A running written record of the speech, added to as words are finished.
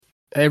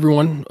Hey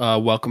everyone,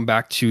 welcome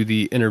back to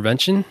the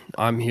intervention.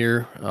 I'm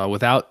here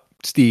without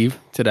Steve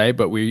today,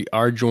 but we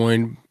are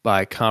joined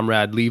by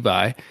Comrade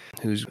Levi,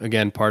 who's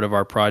again part of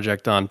our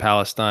project on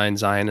Palestine,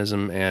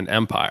 Zionism, and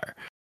empire.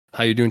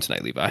 How you doing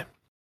tonight, Levi?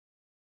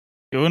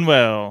 Doing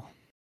well.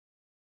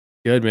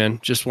 Good, man.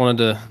 Just wanted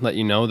to let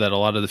you know that a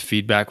lot of the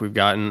feedback we've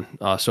gotten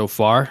so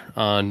far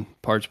on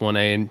parts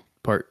 1A and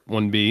part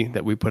 1B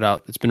that we put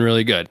out, it's been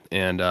really good,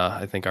 and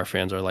I think our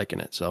fans are liking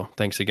it. So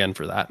thanks again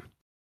for that.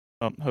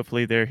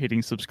 Hopefully they're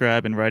hitting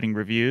subscribe and writing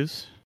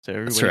reviews so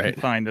everybody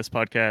can find this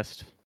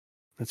podcast.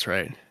 That's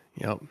right.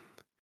 Yep.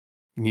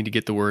 You need to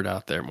get the word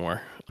out there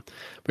more.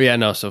 But yeah,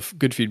 no, so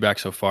good feedback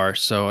so far.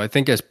 So I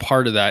think as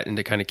part of that, and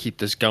to kind of keep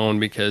this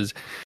going, because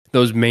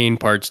those main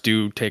parts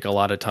do take a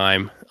lot of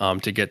time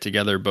to get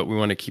together, but we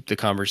want to keep the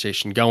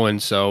conversation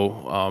going.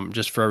 So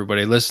just for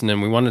everybody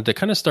listening, we wanted to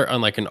kind of start on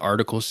like an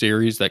article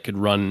series that could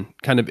run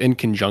kind of in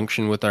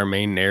conjunction with our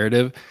main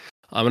narrative.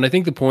 And I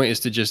think the point is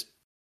to just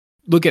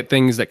look at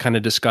things that kind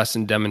of discuss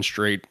and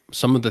demonstrate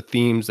some of the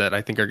themes that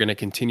I think are going to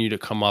continue to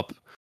come up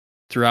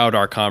throughout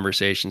our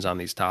conversations on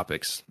these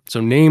topics.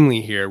 So namely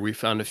here, we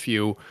found a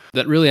few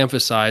that really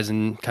emphasize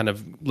and kind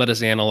of let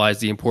us analyze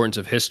the importance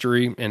of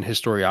history and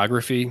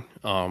historiography,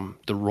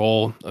 the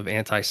role of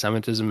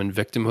anti-Semitism and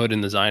victimhood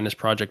in the Zionist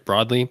project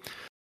broadly,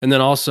 and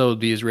then also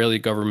the Israeli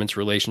government's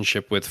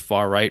relationship with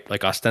far-right,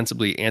 like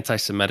ostensibly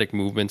anti-Semitic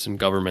movements and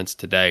governments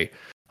today.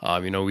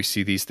 We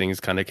see these things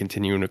kind of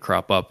continuing to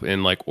crop up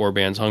in like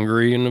Orban's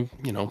Hungary and,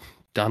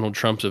 Donald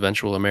Trump's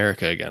eventual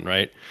America again,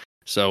 right?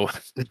 So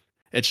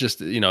it's just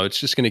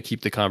going to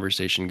keep the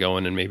conversation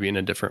going and maybe in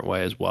a different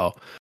way as well.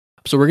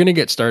 So we're going to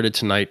get started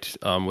tonight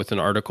with an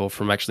article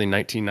from actually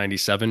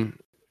 1997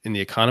 in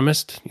The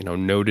Economist,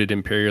 noted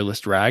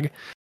imperialist rag.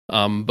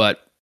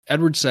 But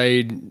Edward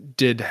Said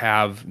did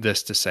have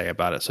this to say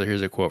about it. So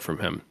here's a quote from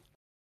him.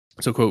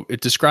 So, quote,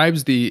 "It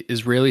describes the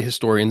Israeli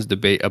historians'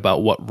 debate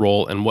about what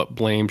role and what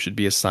blame should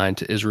be assigned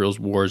to Israel's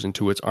wars and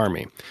to its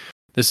army.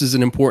 This is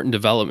an important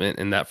development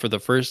in that for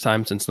the first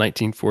time since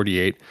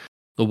 1948,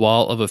 the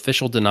wall of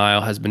official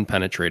denial has been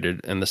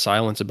penetrated, and the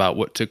silence about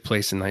what took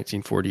place in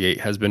 1948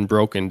 has been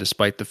broken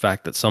despite the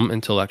fact that some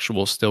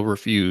intellectuals still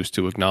refuse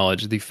to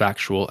acknowledge the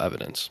factual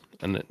evidence."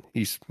 And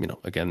he's,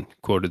 again,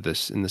 quoted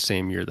this in the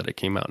same year that it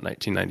came out in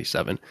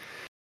 1997.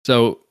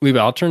 So, Levi,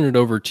 I'll turn it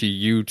over to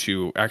you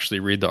to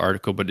actually read the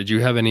article, but did you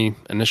have any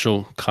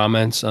initial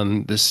comments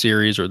on this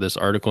series or this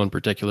article in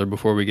particular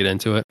before we get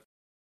into it?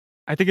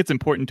 I think it's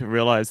important to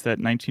realize that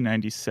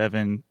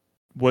 1997,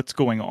 what's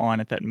going on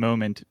at that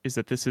moment is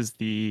that this is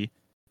the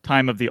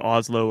time of the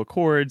Oslo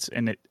Accords,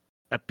 and it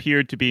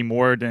appeared to be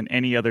more than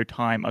any other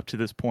time up to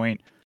this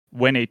point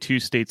when a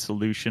two-state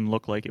solution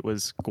looked like it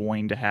was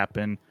going to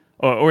happen,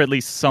 or at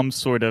least some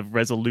sort of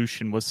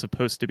resolution was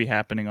supposed to be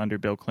happening under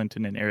Bill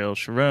Clinton and Ariel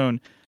Sharon,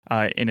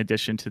 in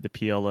addition to the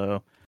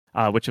PLO,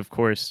 which of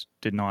course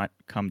did not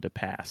come to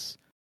pass.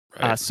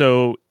 Right.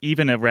 So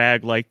even a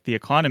rag like The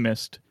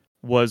Economist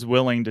was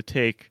willing to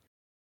take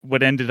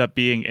what ended up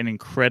being an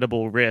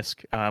incredible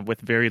risk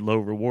with very low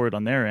reward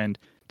on their end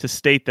to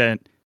state that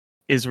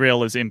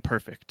Israel is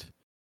imperfect,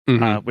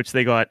 which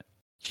they got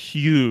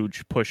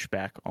huge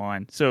pushback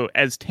on. So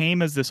as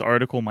tame as this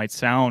article might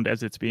sound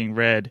as it's being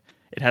read,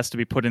 it has to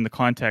be put in the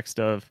context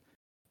of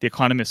The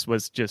Economist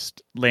was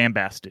just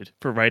lambasted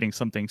for writing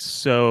something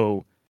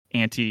so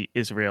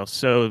anti-Israel,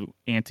 so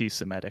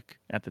anti-Semitic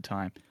at the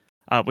time,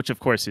 which of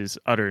course is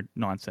utter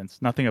nonsense.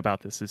 Nothing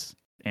about this is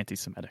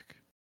anti-Semitic.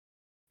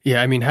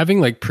 Yeah, I mean,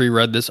 having like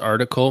pre-read this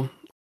article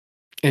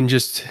and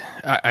just,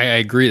 I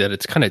agree that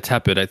it's kind of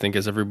tepid, I think,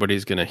 as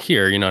everybody's going to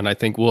hear, and I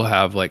think we'll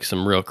have like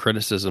some real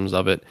criticisms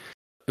of it.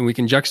 And we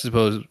can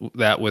juxtapose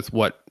that with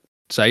what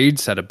Said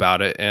said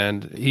about it.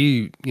 And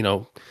he,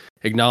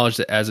 acknowledged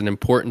it as an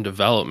important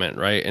development,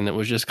 right? And it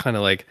was just kind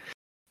of like,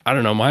 I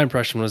don't know, my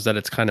impression was that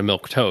it's kind of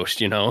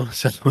milquetoast,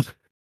 So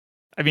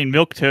I mean,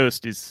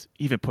 milquetoast is,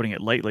 even putting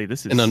it lightly,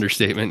 this is an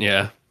understatement,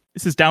 yeah.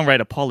 This is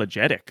downright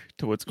apologetic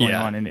to what's going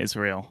on in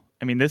Israel.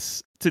 I mean,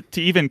 this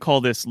to even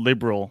call this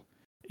liberal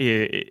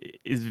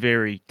is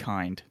very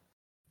kind.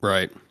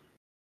 Right.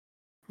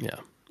 Yeah,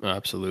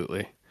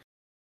 absolutely.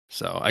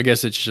 So I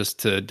guess it's just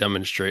to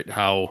demonstrate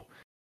how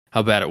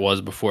bad it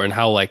was before and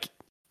how like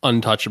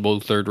untouchable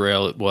third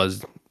rail it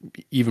was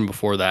even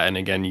before that. And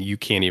again, you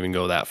can't even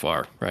go that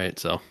far, right?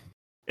 So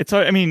it's,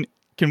 I mean,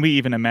 can we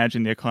even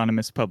imagine The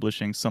Economist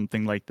publishing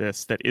something like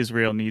this, that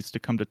Israel needs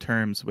to come to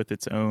terms with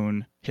its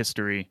own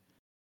history?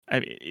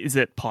 Is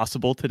it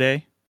possible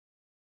today?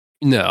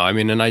 No, I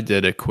mean, and I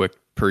did a quick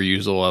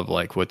perusal of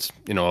like what's,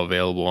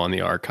 available on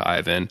the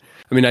archive. And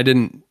I mean, I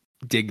didn't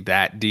dig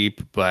that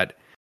deep, but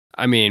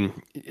I mean,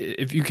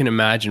 if you can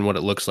imagine what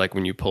it looks like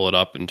when you pull it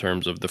up in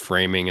terms of the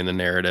framing and the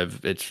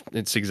narrative,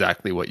 it's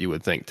exactly what you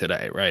would think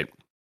today, right?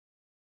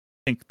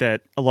 I think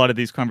that a lot of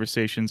these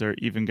conversations are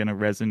even going to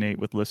resonate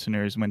with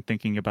listeners when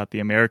thinking about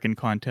the American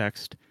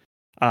context.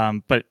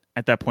 But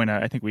at that point,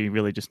 I think we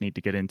really just need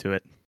to get into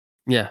it.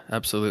 Yeah,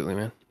 absolutely,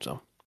 man.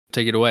 So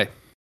take it away.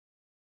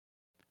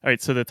 All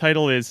right, so the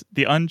title is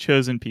The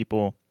Unchosen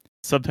People,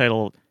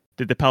 subtitle,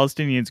 Did the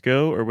Palestinians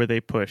go or were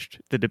they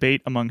pushed? The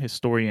debate among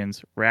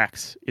historians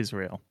racks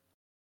Israel.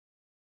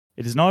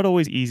 It is not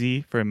always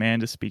easy for a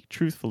man to speak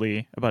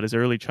truthfully about his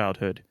early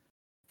childhood.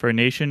 For a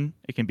nation,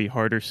 it can be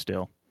harder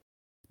still.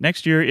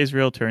 Next year,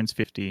 Israel turns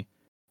 50,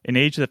 an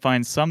age that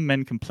finds some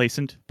men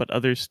complacent, but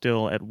others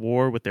still at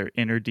war with their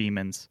inner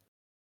demons.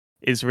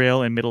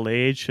 Israel in middle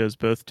age shows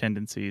both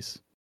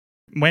tendencies.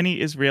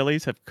 Many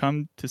Israelis have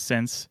come to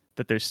sense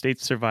that their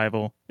state's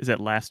survival is at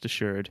last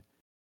assured,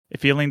 a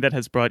feeling that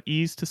has brought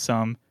ease to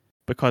some,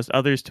 but caused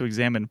others to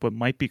examine what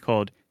might be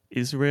called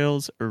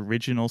Israel's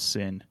original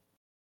sin.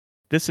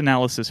 This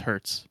analysis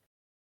hurts.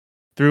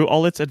 Through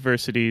all its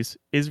adversities,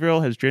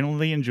 Israel has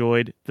generally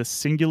enjoyed the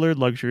singular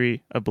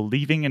luxury of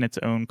believing in its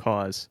own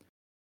cause.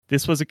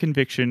 This was a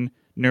conviction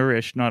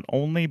nourished not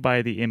only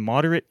by the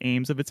immoderate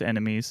aims of its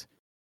enemies,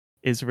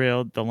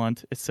 Israel, the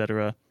Lund,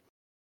 etc.,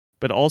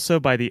 but also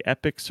by the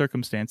epic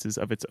circumstances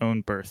of its own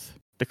birth,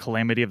 the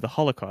calamity of the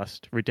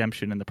Holocaust,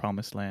 redemption in the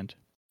Promised Land.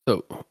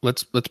 So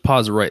let's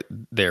pause right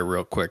there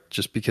real quick,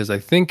 just because I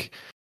think,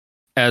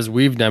 as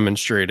we've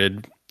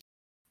demonstrated,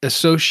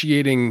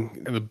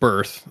 associating the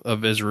birth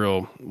of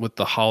Israel with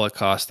the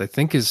Holocaust, I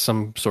think, is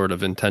some sort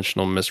of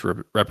intentional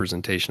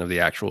misrepresentation of the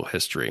actual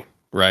history,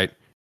 right?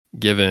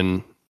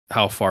 Given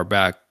how far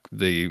back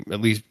the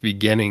at least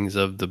beginnings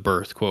of the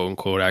birth, quote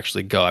unquote,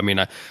 actually go. I mean,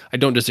 I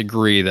don't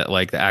disagree that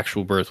like the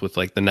actual birth with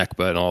like the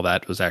Nakba and all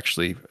that was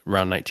actually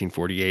around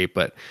 1948,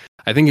 but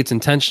I think it's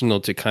intentional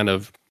to kind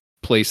of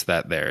place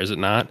that there, is it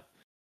not?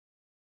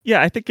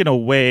 Yeah, I think in a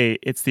way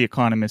it's the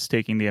economists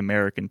taking the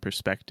American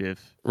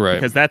perspective. Right.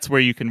 Because that's where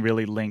you can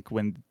really link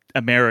when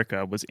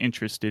America was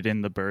interested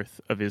in the birth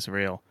of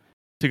Israel.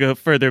 To go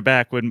further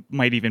back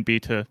might even be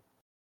to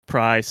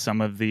pry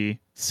some of the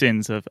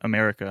sins of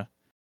America.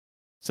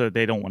 So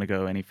they don't want to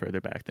go any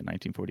further back than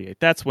 1948.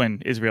 That's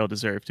when Israel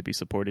deserved to be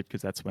supported,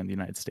 because that's when the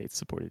United States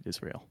supported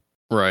Israel.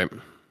 Right.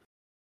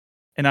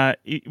 And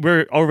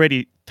we're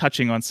already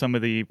touching on some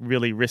of the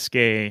really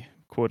risque,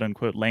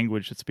 quote-unquote,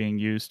 language that's being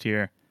used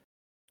here.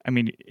 I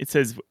mean, it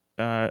says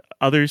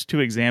others to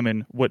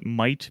examine what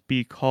might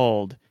be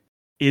called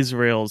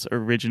Israel's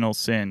original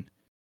sin.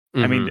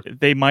 Mm-hmm. I mean,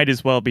 they might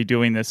as well be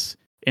doing this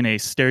in a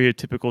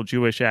stereotypical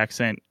Jewish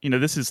accent. You know,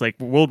 this is like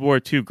World War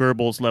II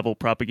Goebbels level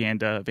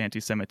propaganda of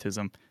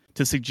anti-Semitism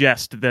to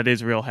suggest that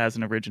Israel has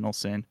an original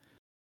sin.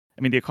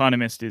 I mean, The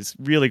Economist is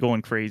really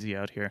going crazy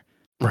out here.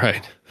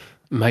 Right.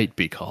 Might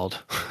be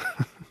called.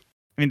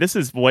 I mean, this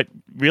is what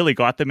really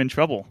got them in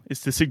trouble,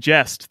 is to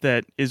suggest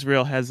that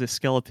Israel has a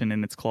skeleton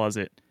in its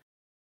closet.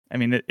 I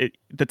mean,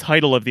 the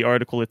title of the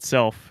article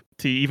itself,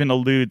 to even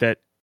allude that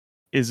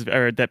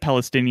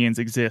Palestinians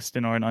exist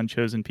and are an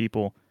unchosen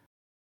people.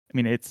 I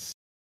mean, it's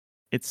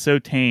so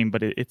tame,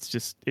 but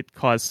it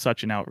caused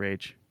such an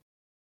outrage.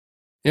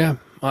 Yeah,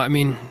 I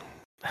mean,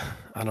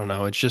 I don't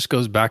know. It just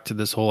goes back to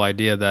this whole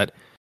idea that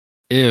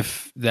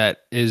if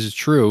that is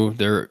true,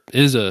 there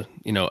is a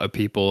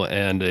people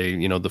and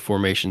the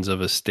formations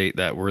of a state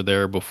that were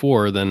there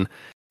before, then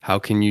how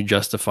can you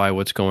justify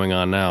what's going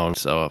on now? And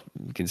so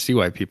you can see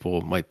why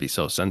people might be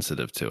so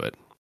sensitive to it.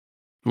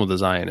 Well, the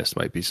Zionists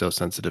might be so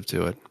sensitive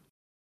to it.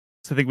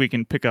 So I think we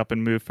can pick up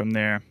and move from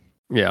there.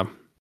 Yeah.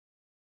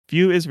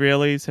 Few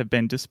Israelis have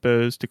been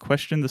disposed to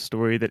question the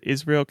story that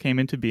Israel came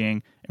into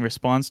being in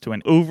response to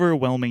an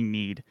overwhelming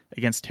need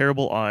against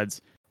terrible odds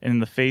and in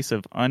the face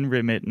of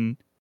unremittent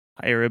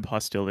Arab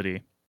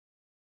hostility.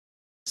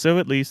 So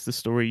at least the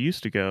story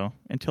used to go,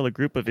 until a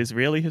group of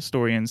Israeli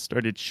historians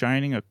started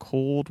shining a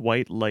cold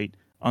white light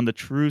on the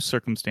true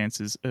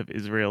circumstances of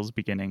Israel's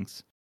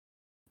beginnings.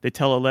 They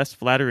tell a less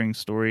flattering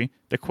story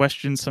that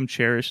questions some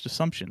cherished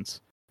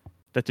assumptions: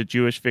 that the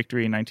Jewish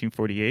victory in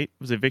 1948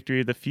 was a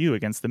victory of the few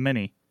against the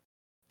many,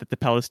 that the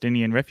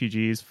Palestinian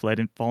refugees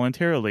fled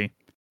voluntarily,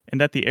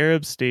 and that the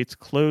Arab states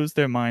closed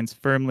their minds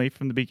firmly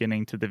from the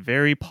beginning to the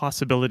very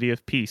possibility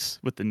of peace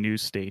with the new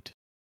state.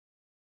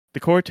 The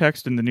core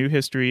text in the New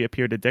History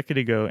appeared a decade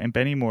ago in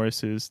Benny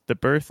Morris's The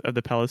Birth of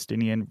the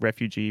Palestinian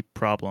Refugee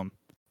Problem,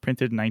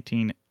 printed in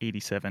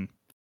 1987.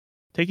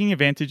 Taking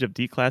advantage of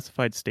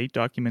declassified state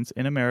documents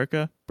in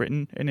America,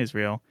 Britain, and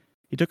Israel,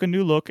 he took a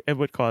new look at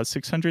what caused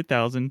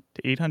 600,000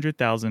 to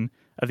 800,000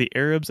 of the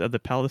Arabs of the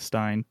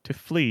Palestine to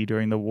flee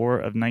during the War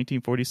of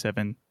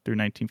 1947 through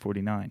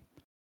 1949.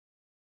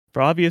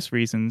 For obvious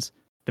reasons,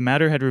 the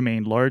matter had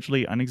remained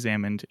largely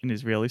unexamined in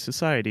Israeli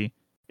society,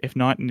 if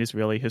not in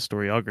Israeli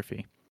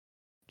historiography.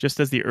 Just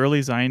as the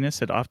early Zionists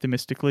had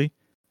optimistically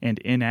and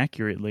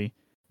inaccurately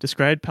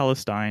described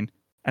Palestine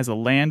as a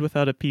land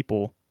without a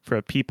people for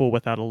a people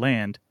without a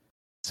land,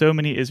 so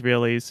many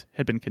Israelis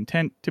had been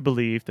content to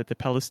believe that the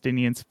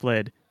Palestinians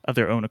fled of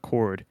their own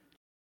accord,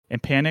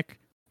 in panic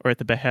or at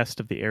the behest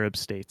of the Arab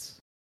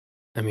states.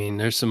 I mean,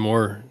 there's some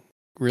more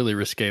really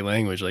risque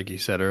language, like you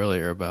said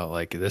earlier, about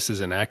like this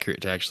is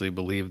inaccurate to actually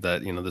believe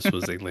that this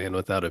was a land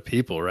without a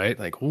people, right?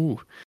 Like, ooh.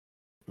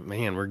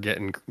 Man, we're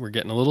getting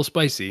a little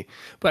spicy.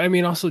 But I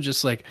mean, also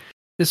just like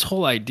this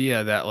whole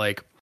idea that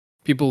like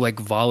people like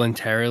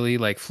voluntarily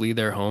like flee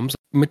their homes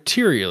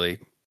materially.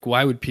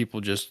 Why would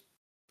people just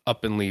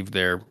up and leave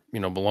their,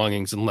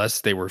 belongings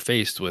unless they were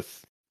faced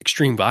with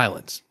extreme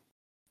violence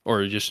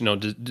or just,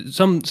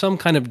 some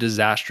kind of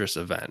disastrous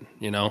event,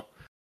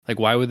 Like,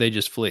 why would they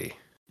just flee?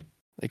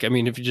 Like, I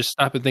mean, if you just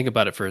stop and think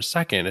about it for a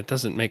second, it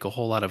doesn't make a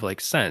whole lot of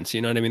like sense.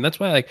 You know what I mean? That's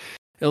why, like,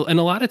 and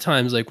a lot of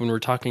times, like when we're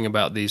talking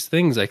about these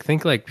things, I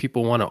think like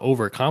people want to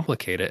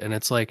overcomplicate it, and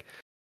it's like,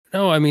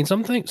 no, I mean,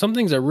 some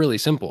things are really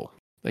simple.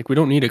 Like, we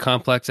don't need a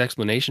complex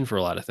explanation for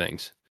a lot of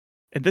things.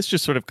 And this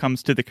just sort of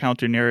comes to the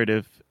counter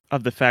narrative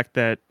of the fact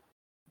that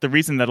the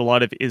reason that a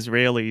lot of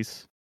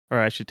Israelis, or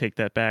I should take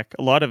that back,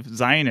 a lot of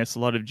Zionists, a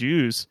lot of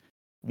Jews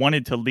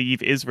wanted to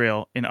leave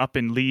Israel and up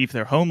and leave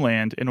their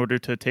homeland in order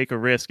to take a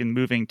risk in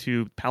moving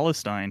to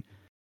Palestine.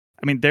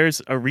 I mean,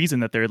 there's a reason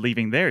that they're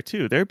leaving there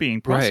too. They're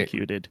being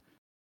prosecuted. Right.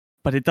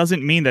 But it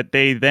doesn't mean that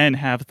they then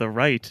have the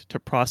right to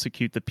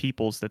prosecute the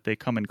peoples that they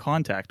come in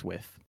contact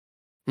with.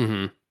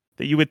 Mm-hmm.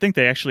 That you would think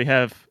they actually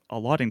have a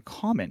lot in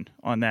common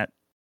on that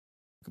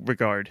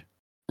regard.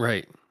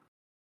 Right.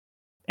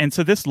 And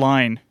so this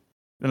line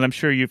that I'm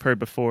sure you've heard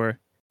before,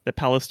 that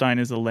Palestine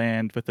is a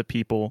land with a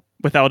people,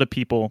 without a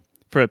people,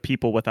 for a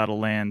people without a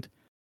land.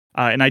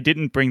 And I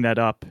didn't bring that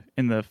up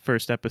in the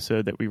first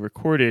episode that we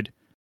recorded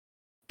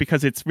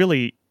because it's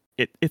really,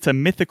 it's a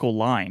mythical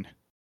line.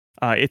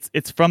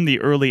 It's from the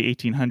early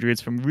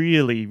 1800s, from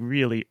really,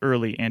 really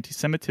early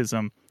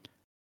anti-Semitism.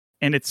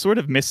 And it's sort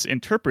of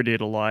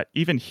misinterpreted a lot,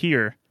 even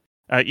here,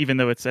 even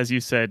though it's, as you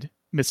said,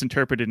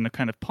 misinterpreted in a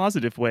kind of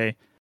positive way.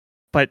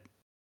 But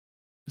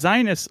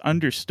Zionists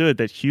understood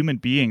that human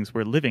beings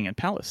were living in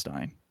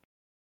Palestine,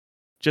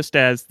 just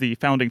as the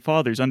founding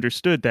fathers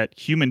understood that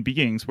human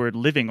beings were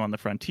living on the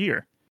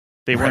frontier.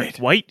 They weren't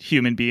white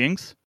human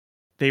beings.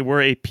 They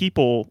were a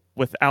people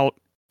without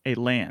a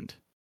land,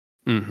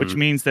 which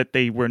means that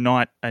they were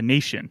not a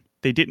nation.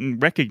 They didn't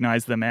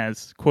recognize them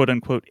as, quote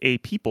unquote, a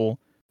people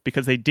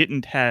because they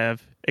didn't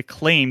have a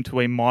claim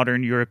to a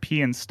modern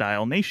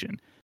European-style nation.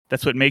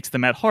 That's what makes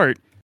them at heart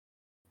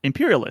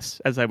imperialists,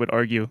 as I would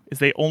argue, is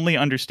they only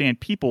understand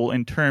people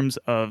in terms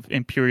of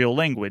imperial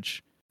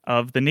language,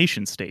 of the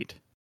nation state.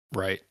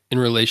 Right. In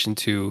relation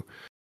to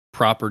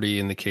property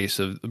in the case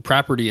of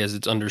property as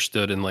it's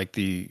understood in like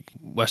the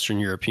Western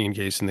European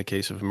case in the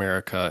case of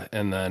America,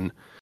 and then,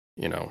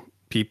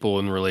 people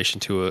in relation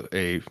to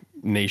a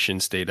nation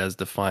state as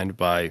defined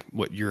by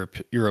what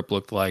Europe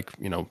looked like,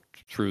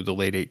 through the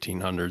late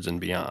 1800s and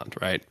beyond,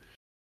 right?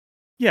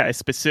 Yeah, a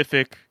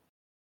specific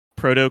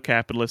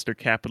proto-capitalist or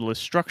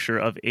capitalist structure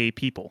of a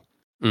people.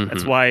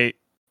 That's why,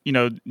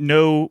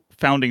 no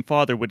founding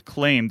father would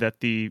claim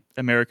that the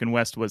American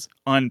West was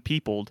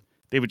unpeopled.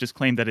 They would just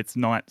claim that it's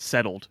not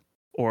settled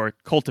or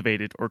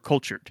cultivated or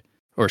cultured.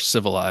 Or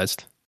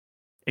civilized.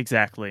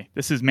 Exactly.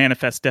 This is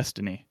manifest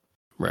destiny.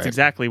 Right. That's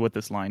exactly what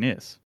this line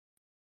is.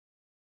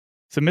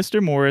 So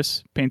Mr.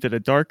 Morris painted a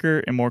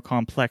darker and more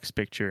complex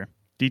picture,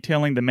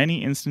 detailing the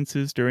many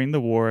instances during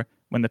the war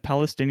when the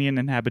Palestinian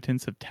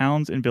inhabitants of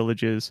towns and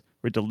villages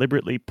were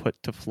deliberately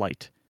put to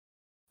flight.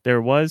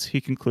 There was,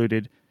 he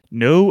concluded,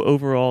 no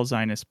overall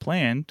Zionist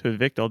plan to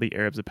evict all the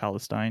Arabs of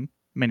Palestine.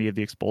 Many of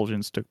the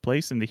expulsions took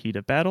place in the heat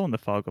of battle and the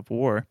fog of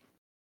war.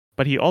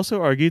 But he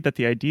also argued that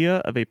the idea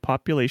of a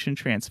population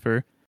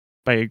transfer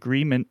by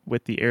agreement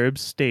with the Arab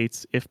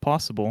states, if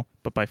possible,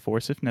 but by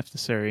force if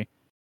necessary,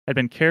 had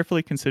been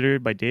carefully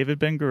considered by David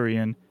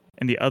Ben-Gurion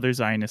and the other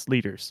Zionist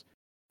leaders,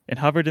 and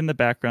hovered in the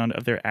background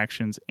of their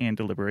actions and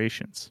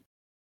deliberations.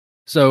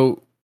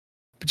 So,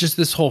 just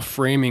this whole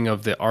framing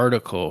of the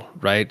article,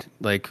 right?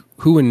 Like,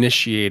 who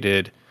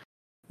initiated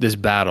this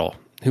battle?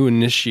 Who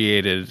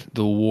initiated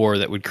the war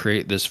that would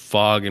create this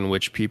fog in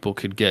which people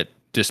could get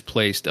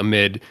displaced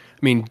amid,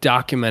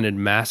 documented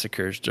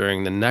massacres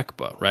during the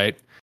Nakba, right?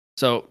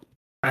 So,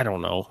 I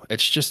don't know.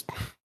 It's just,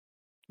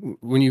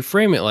 when you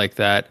frame it like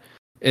that,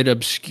 it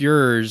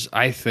obscures,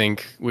 I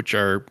think, which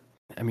are,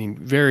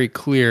 very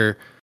clear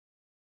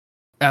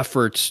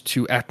efforts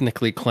to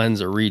ethnically cleanse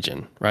a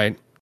region, right?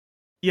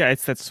 Yeah,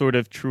 it's that sort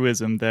of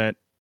truism that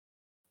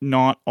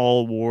not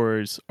all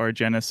wars are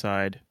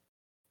genocide,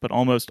 but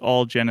almost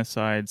all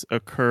genocides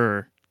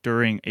occur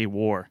during a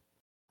war.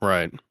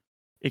 Right.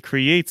 It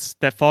creates,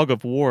 that fog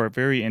of war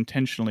very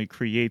intentionally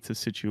creates a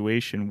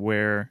situation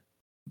where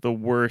the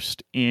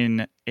worst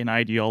in an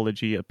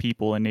ideology, a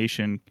people, a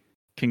nation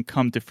can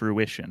come to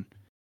fruition.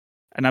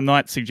 And I'm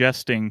not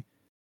suggesting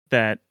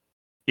that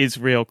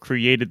Israel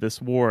created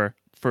this war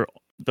for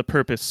the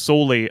purpose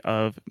solely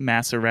of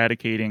mass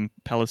eradicating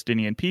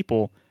Palestinian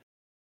people.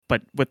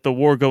 But with the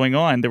war going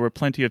on, there were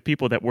plenty of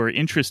people that were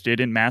interested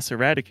in mass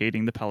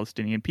eradicating the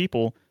Palestinian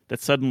people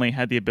that suddenly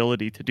had the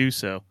ability to do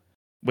so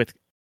with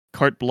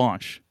carte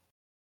blanche.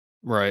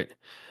 Right.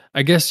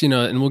 I guess,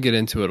 and we'll get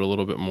into it a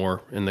little bit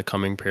more in the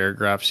coming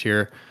paragraphs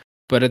here.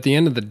 But at the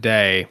end of the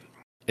day,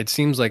 it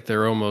seems like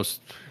they're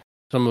almost,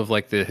 some of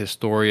like the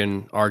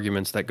historian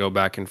arguments that go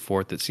back and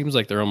forth, it seems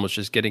like they're almost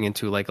just getting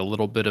into like a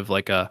little bit of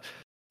like a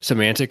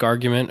semantic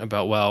argument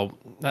about, well,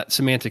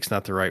 semantic's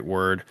not the right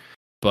word.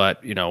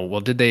 But,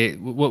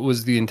 what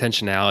was the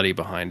intentionality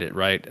behind it,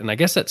 right? And I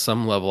guess at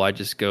some level, I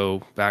just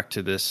go back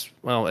to this.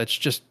 Well, it's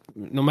just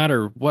no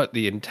matter what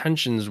the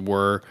intentions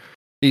were,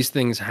 these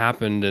things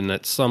happened. And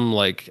at some,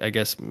 like, I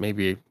guess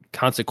maybe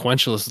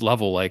consequentialist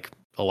level, like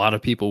a lot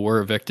of people were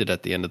evicted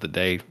at the end of the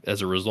day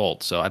as a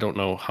result. So I don't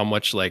know how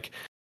much, like,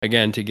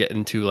 again, to get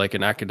into like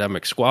an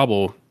academic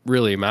squabble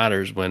really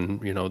matters when,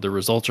 the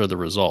results are the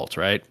results,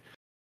 right?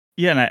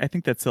 Yeah, and I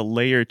think that's a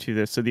layer to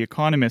this. So The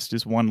Economist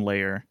is one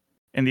layer,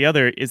 and the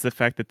other is the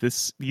fact that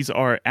these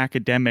are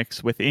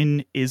academics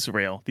within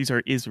Israel. These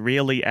are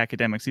Israeli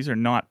academics. These are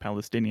not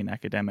Palestinian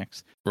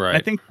academics. Right. And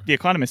I think The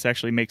Economist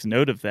actually makes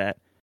note of that,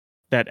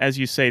 as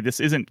you say, this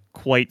isn't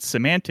quite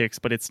semantics,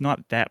 but it's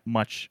not that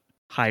much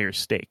higher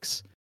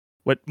stakes.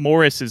 What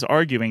Morris is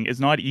arguing is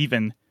not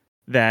even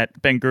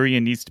that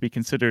Ben-Gurion needs to be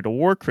considered a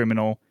war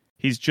criminal.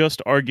 He's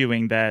just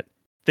arguing that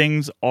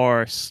things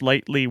are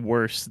slightly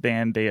worse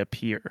than they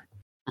appear.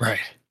 Right.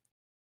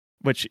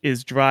 Which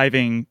is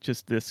driving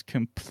just this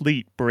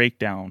complete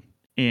breakdown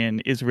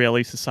in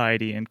Israeli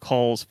society and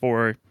calls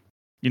for,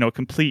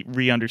 complete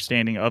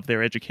re-understanding of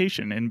their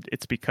education. And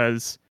it's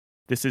because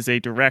this is a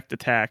direct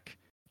attack,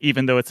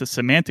 even though it's a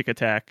semantic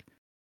attack,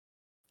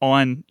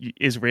 on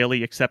Israeli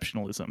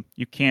exceptionalism.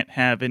 You can't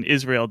have an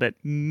Israel that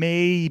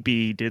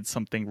maybe did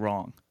something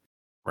wrong.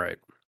 Right.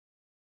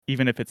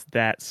 Even if it's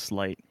that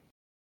slight.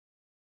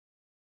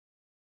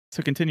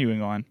 So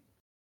continuing on.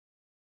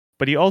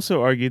 But he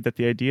also argued that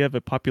the idea of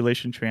a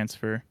population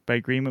transfer, by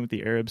agreement with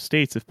the Arab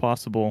states if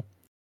possible,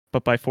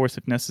 but by force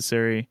if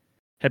necessary,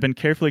 had been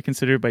carefully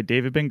considered by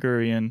David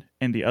Ben-Gurion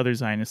and the other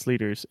Zionist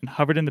leaders and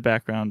hovered in the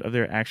background of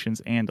their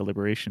actions and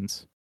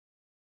deliberations.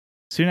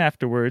 Soon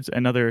afterwards,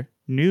 another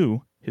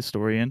new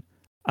historian,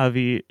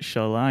 Avi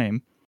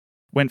Shalaim,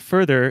 went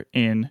further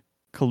in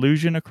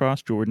Collusion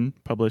Across Jordan,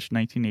 published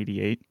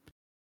 1988.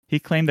 He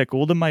claimed that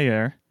Golda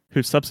Meir,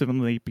 who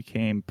subsequently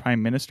became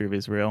Prime Minister of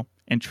Israel,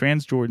 and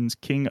Transjordan's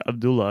King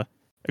Abdullah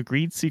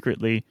agreed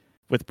secretly,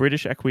 with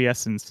British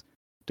acquiescence,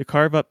 to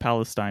carve up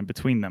Palestine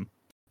between them,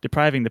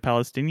 depriving the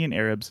Palestinian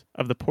Arabs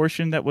of the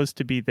portion that was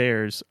to be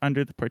theirs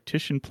under the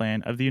partition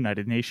plan of the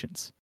United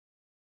Nations.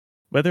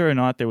 Whether or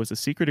not there was a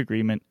secret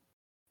agreement,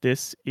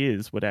 this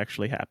is what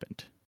actually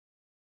happened.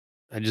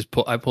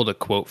 I pulled a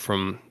quote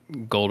from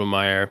Golda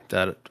Meir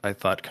that I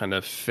thought kind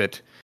of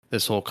fit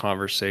this whole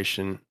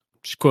conversation.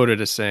 She's quoted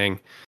as saying,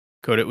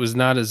 quote, "It was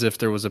not as if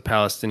there was a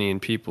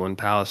Palestinian people in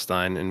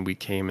Palestine and we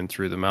came and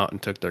threw them out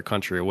and took their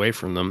country away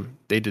from them.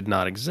 They did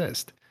not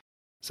exist."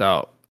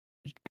 So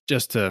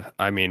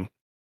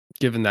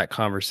given that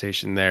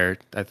conversation there,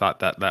 I thought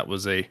that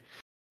was a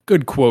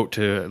good quote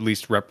to at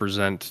least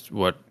represent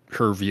what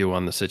her view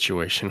on the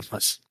situation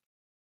was.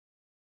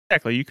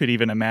 Exactly. You could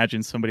even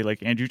imagine somebody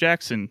like Andrew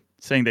Jackson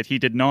saying that he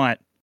did not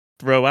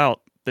throw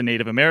out the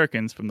Native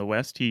Americans from the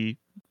West. He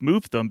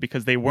moved them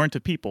because they weren't a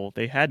people.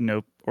 They had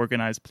no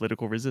organized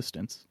political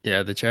resistance.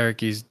 Yeah, the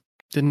Cherokees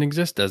didn't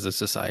exist as a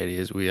society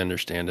as we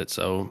understand it,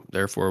 so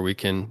therefore we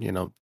can,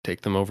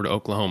 take them over to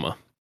Oklahoma.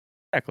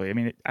 Exactly. I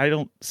mean, I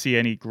don't see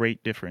any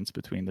great difference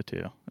between the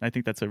two. I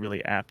think that's a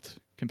really apt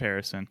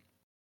comparison.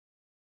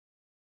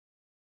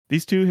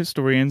 These two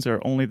historians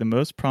are only the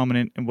most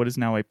prominent in what is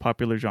now a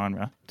popular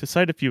genre. To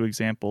cite a few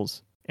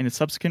examples, in his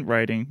subsequent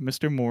writing,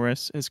 Mr.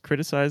 Morris has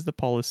criticized the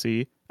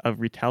policy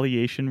of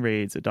retaliation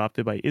raids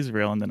adopted by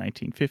Israel in the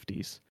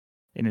 1950s.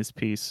 In his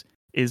piece,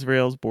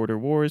 Israel's Border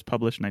Wars,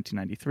 published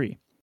 1993.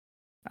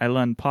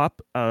 Ilan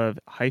Pop of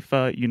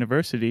Haifa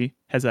University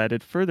has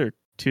added further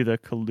to the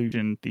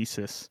collusion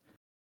thesis,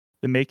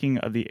 The Making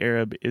of the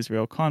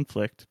Arab-Israel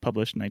Conflict,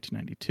 published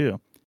 1992.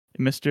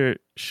 Mr.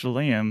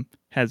 Shalaim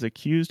has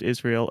accused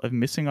Israel of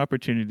missing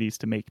opportunities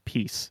to make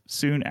peace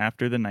soon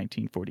after the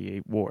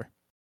 1948 war.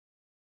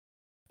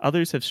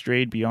 Others have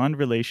strayed beyond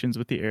relations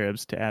with the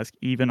Arabs to ask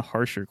even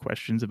harsher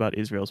questions about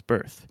Israel's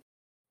birth.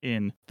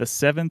 In The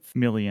Seventh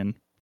Million,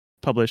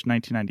 published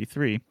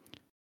 1993,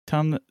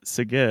 Tom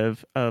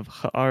Segev of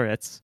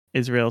Haaretz,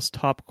 Israel's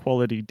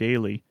top-quality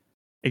daily,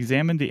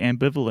 examined the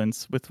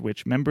ambivalence with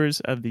which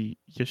members of the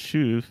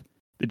Yeshuv,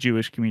 the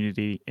Jewish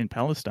community in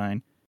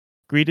Palestine,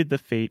 greeted the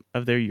fate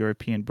of their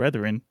European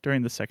brethren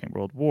during the Second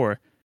World War,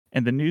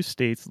 and the new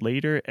state's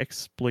later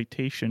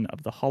exploitation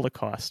of the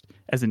Holocaust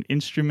as an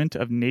instrument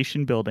of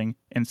nation-building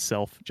and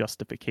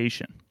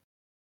self-justification.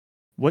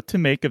 What to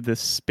make of this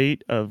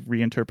spate of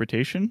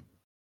reinterpretation?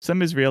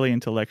 Some Israeli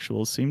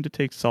intellectuals seem to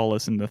take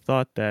solace in the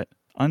thought that,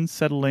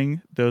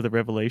 unsettling though the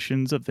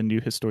revelations of the new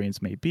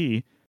historians may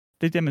be,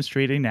 they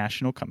demonstrate a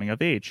national coming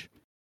of age.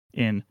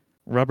 In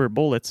Rubber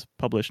Bullets,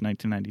 published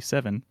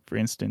 1997, for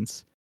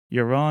instance,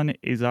 Yaron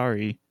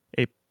Azari,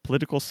 a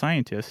political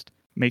scientist,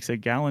 makes a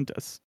gallant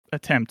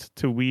attempt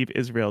to weave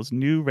Israel's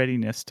new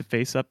readiness to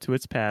face up to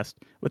its past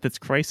with its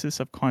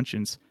crisis of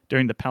conscience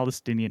during the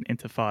Palestinian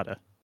Intifada.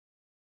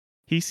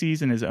 He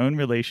sees in his own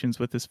relations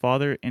with his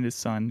father and his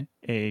son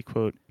a,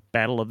 quote,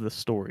 battle of the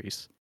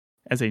stories,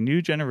 as a new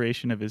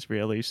generation of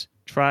Israelis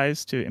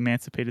tries to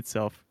emancipate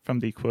itself from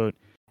the, quote,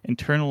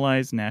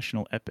 internalized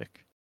national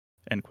epic,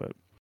 end quote.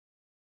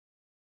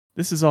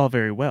 This is all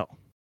very well.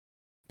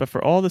 But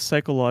for all the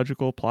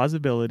psychological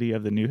plausibility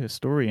of the new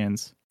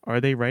historians, are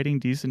they writing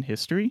decent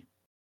history?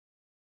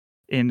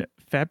 In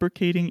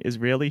Fabricating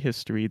Israeli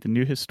History, the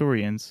New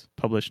Historians,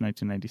 published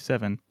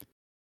 1997,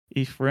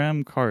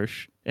 Ephraim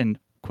Karsh, an,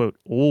 quote,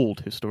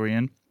 old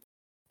historian,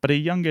 but a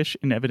youngish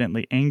and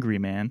evidently angry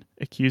man,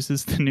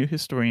 accuses the new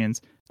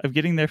historians of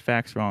getting their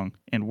facts wrong,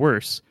 and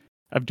worse,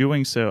 of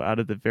doing so out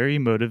of the very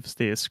motives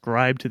they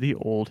ascribe to the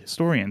old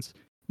historians,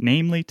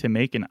 namely to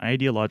make an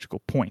ideological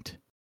point.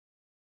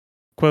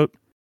 Quote,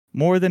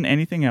 more than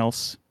anything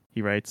else,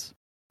 he writes,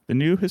 the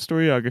new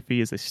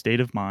historiography is a state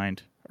of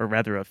mind, or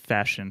rather of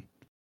fashion.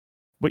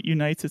 What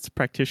unites its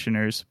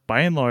practitioners,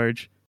 by and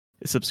large,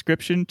 is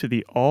subscription to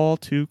the all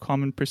too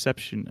common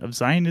perception of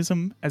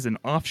Zionism as an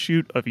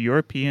offshoot of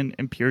European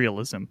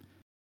imperialism,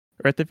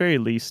 or at the very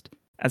least,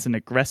 as an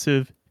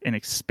aggressive and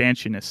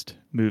expansionist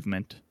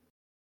movement.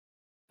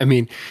 I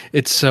mean,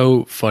 it's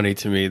so funny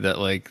to me that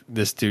like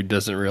this dude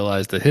doesn't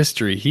realize the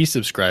history he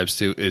subscribes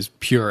to is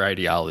pure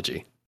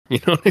ideology. You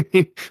know what I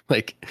mean?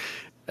 Like,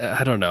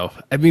 I don't know.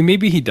 I mean,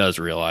 maybe he does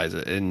realize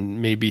it, and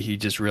maybe he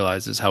just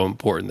realizes how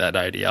important that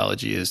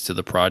ideology is to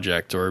the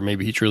project, or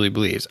maybe he truly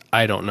believes.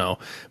 I don't know.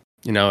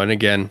 You know, and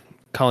again,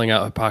 calling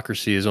out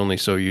hypocrisy is only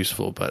so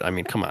useful, but I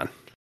mean, come on.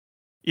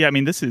 Yeah, I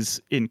mean, this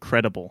is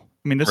incredible.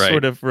 I mean, this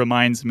sort of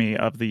reminds me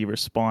of the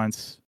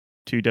response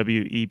to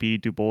W.E.B.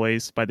 Du Bois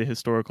by the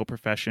historical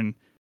profession.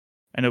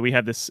 I know we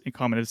have this in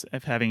common as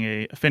having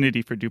an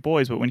affinity for Du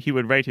Bois, but when he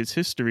would write his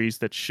histories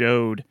that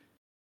showed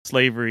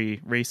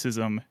slavery,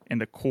 racism, and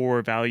the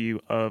core value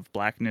of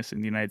blackness in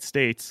the United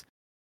States,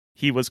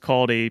 he was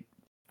called a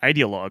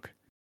ideologue.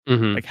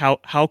 Mm-hmm. Like,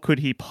 how could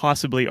he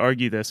possibly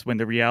argue this when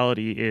the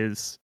reality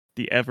is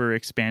the ever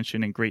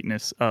expansion and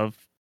greatness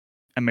of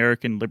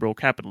American liberal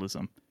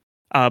capitalism?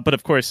 But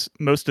of course,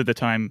 most of the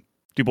time,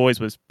 Du Bois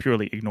was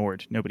purely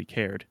ignored. Nobody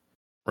cared.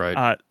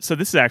 Right. So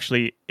this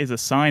actually is a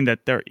sign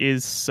that there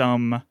is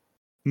some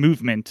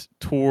movement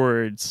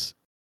towards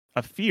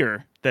a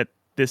fear that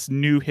this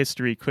new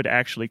history could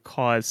actually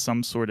cause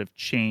some sort of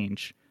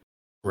change.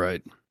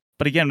 Right.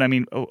 But again, I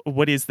mean,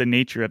 what is the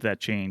nature of that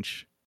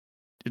change?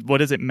 What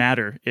does it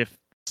matter if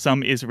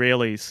some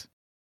Israelis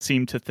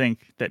seem to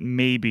think that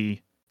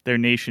maybe their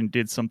nation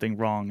did something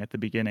wrong at the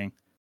beginning?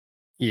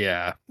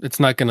 Yeah, it's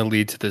not going to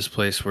lead to this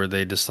place where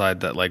they decide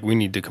that, like, we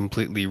need to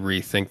completely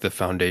rethink the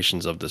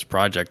foundations of this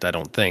project, I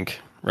don't think,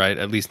 right?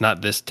 At least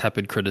not this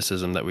tepid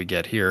criticism that we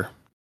get here.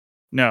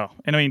 No,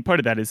 and I mean, part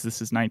of that is this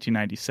is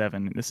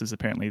 1997, and this is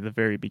apparently the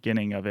very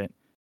beginning of it.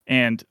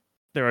 And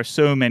there are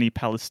so many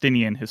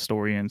Palestinian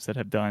historians that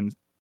have done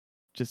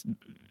just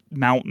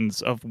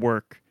mountains of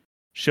work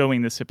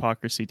showing this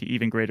hypocrisy to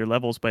even greater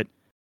levels, but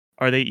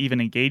are they even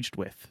engaged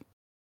with?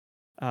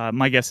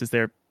 My guess is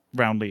they're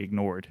roundly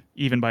ignored,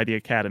 even by the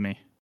Academy.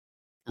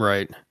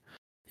 Right.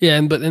 Yeah,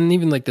 and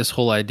even like this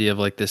whole idea of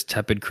like this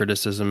tepid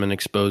criticism and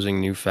exposing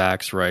new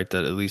facts, right,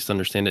 that at least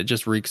understand it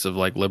just reeks of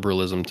like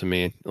liberalism to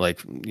me, like,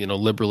 you know,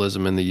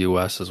 liberalism in the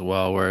US as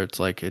well, where it's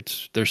like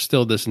there's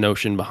still this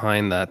notion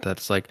behind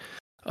that's like,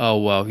 oh,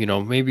 well, you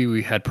know, maybe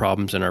we had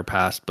problems in our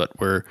past, but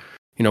we're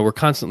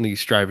constantly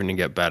striving to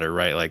get better,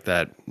 right? Like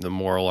that the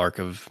moral arc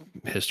of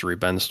history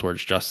bends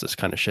towards justice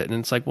kind of shit. And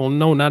it's like, well,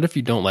 no, not if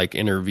you don't like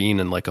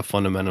intervene in like a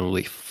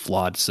fundamentally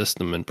flawed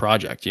system and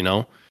project, you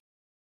know?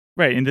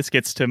 Right, and this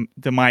gets to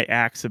my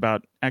axe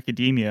about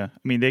academia. I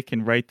mean, they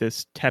can write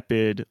this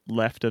tepid,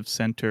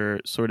 left-of-center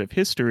sort of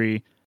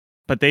history,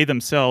 but they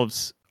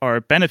themselves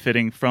are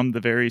benefiting from the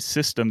very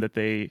system that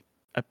they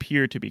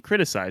appear to be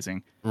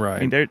criticizing. Right.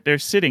 I mean, they're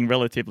sitting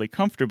relatively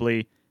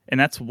comfortably, and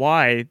that's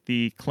why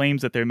the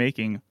claims that they're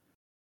making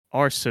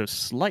are so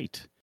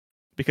slight,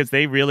 because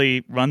they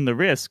really run the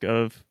risk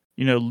of,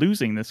 you know,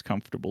 losing this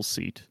comfortable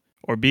seat,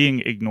 or being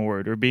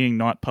ignored, or being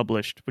not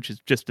published, which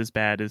is just as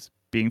bad as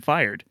being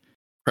fired.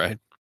 Right.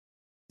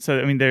 So,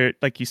 I mean, there,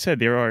 like you said,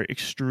 there are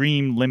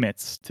extreme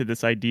limits to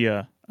this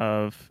idea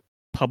of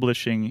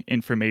publishing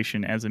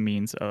information as a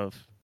means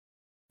of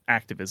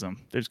activism.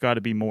 There's got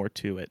to be more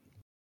to it.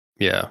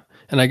 Yeah.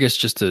 And I guess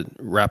just to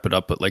wrap it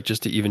up, but like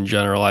just to even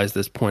generalize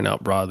this point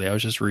out broadly, I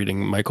was just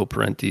reading Michael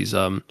Parenti's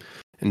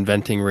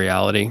Inventing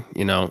Reality,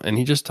 you know, and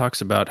he just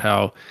talks about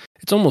how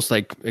it's almost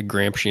like a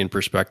Gramscian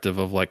perspective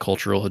of like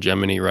cultural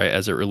hegemony, right,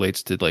 as it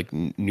relates to like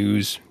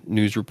news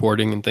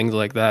reporting and things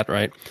like that,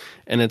 right?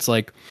 And it's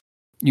like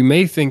you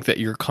may think that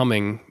you're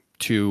coming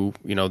to,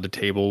 you know, the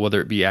table, whether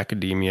it be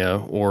academia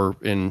or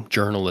in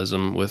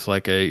journalism, with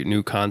like a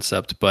new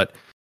concept, but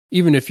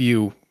even if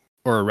you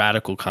or a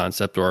radical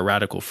concept or a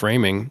radical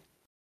framing,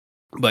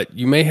 but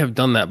you may have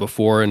done that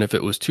before, and if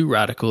it was too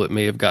radical, it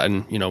may have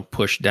gotten, you know,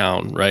 pushed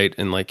down, right?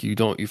 And like you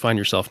find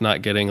yourself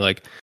not getting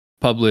like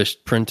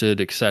published,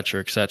 printed, et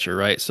cetera,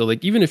 right? So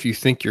like even if you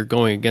think you're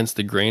going against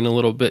the grain a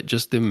little bit,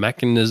 just the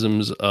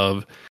mechanisms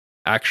of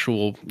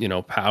actual, you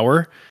know,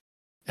 power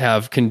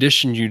have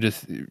conditioned you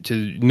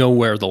to know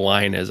where the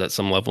line is at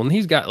some level. And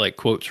he's got like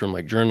quotes from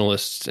like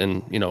journalists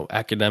and, you know,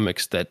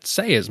 academics that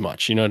say as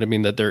much, you know what I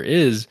mean, that there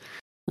is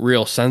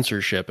real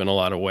censorship in a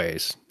lot of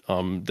ways.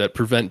 that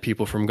prevent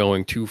people from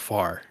going too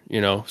far,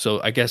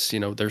 So I guess,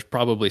 there's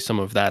probably some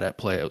of that at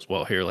play as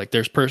well here. Like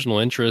there's personal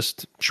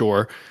interest,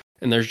 sure.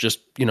 And there's just,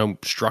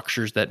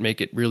 structures that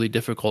make it really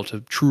difficult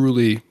to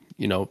truly,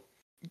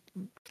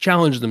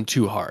 challenge them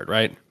too hard,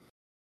 right?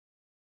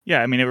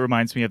 Yeah, I mean, it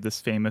reminds me of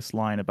this famous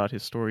line about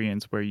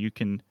historians where you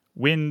can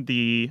win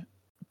the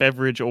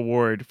Beveridge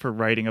Award for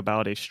writing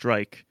about a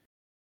strike,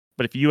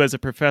 but if you as a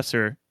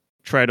professor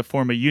try to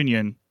form a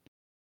union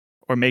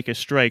or make a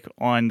strike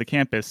on the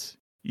campus,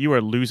 you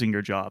are losing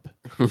your job.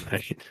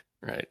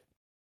 Right.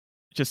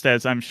 Just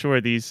as I'm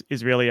sure these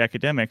Israeli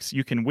academics,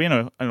 you can win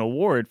an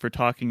award for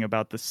talking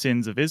about the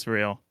sins of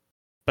Israel,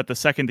 but the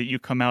second that you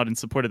come out in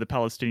support of the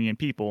Palestinian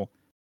people,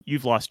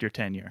 you've lost your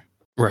tenure.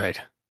 Right.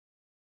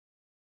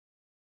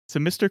 So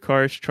Mr.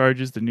 Karsh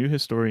charges the new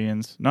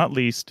historians, not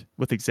least,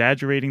 with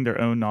exaggerating their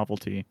own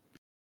novelty.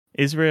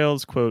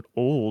 Israel's, quote,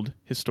 old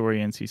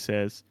historians, he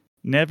says,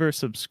 never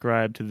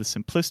subscribed to the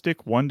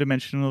simplistic,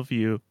 one-dimensional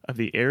view of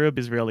the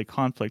Arab-Israeli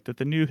conflict that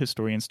the new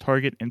historians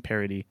target and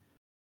parody.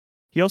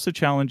 He also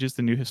challenges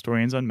the new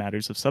historians on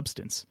matters of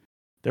substance.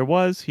 There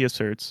was, he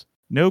asserts,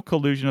 no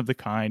collusion of the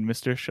kind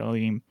Mr.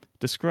 Shalim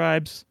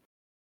describes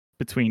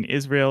between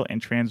Israel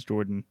and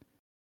Transjordan.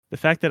 The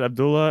fact that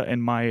Abdullah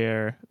and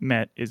Mayer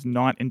met is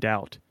not in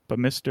doubt, but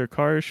Mr.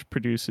 Karsh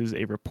produces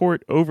a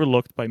report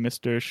overlooked by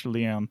Mr.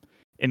 Shalim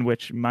in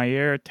which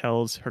Mayer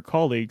tells her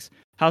colleagues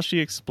how she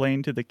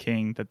explained to the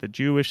king that the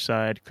Jewish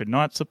side could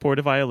not support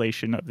a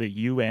violation of the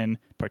UN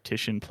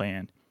partition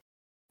plan.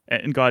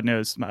 And God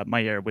knows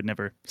Mayer would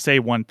never say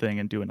one thing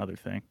and do another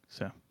thing,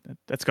 so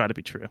that's got to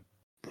be true.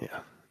 Yeah,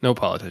 no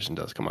politician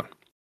does, come on.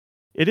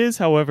 It is,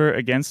 however,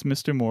 against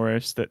Mr.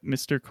 Morris that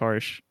Mr.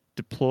 Karsh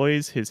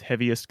deploys his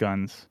heaviest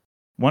guns.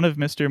 One of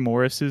Mr.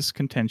 Morris's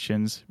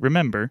contentions,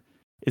 remember,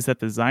 is that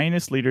the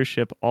Zionist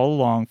leadership all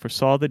along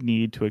foresaw the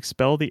need to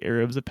expel the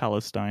Arabs of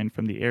Palestine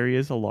from the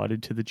areas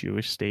allotted to the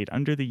Jewish state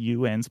under the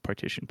UN's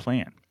partition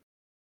plan.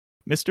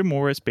 Mr.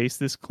 Morris based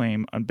this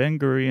claim on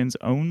Ben-Gurion's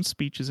own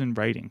speeches and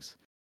writings,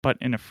 but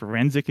in a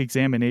forensic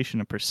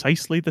examination of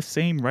precisely the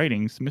same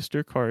writings,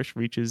 Mr. Karsh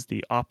reaches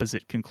the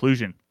opposite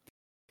conclusion.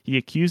 He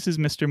accuses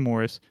Mr.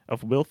 Morris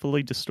of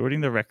willfully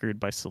distorting the record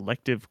by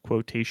selective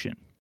quotation.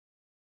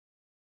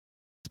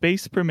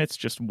 Space permits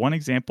just one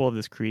example of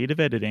this creative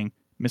editing.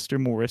 Mr.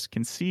 Morris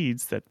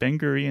concedes that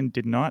Ben-Gurion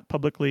did not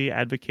publicly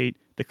advocate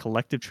the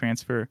collective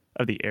transfer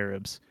of the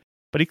Arabs,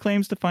 but he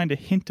claims to find a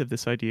hint of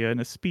this idea in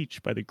a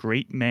speech by the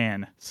great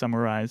man,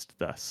 summarized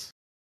thus.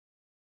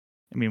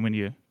 I mean, when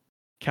you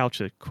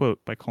couch a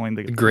quote by calling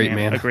the great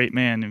man a great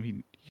man, I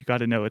mean, you got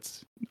to know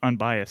it's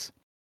unbiased.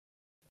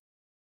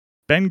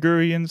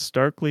 Ben-Gurion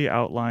starkly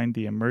outlined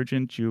the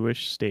emergent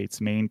Jewish state's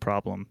main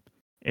problem,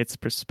 its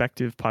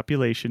prospective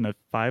population of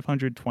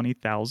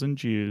 520,000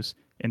 Jews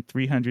and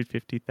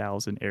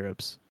 350,000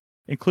 Arabs.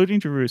 Including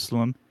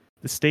Jerusalem,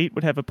 the state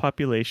would have a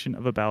population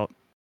of about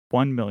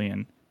 1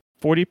 million,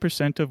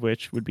 40% of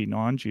which would be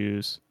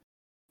non-Jews.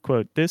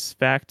 Quote, this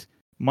fact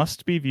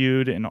must be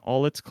viewed in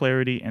all its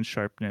clarity and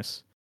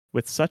sharpness.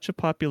 With such a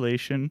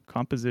population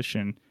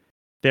composition,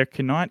 there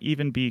cannot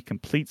even be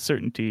complete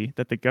certainty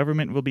that the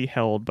government will be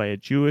held by a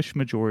Jewish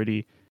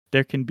majority.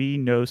 There can be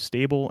no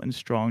stable and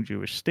strong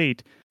Jewish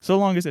state so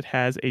long as it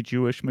has a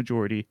Jewish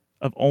majority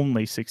of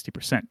only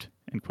 60%.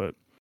 End quote.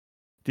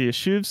 The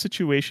Yeshuv's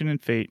situation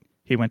and fate,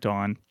 he went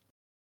on,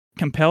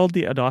 compelled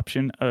the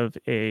adoption of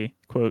a,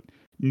 quote,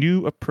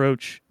 new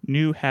approach,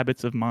 new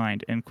habits of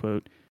mind, end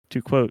quote,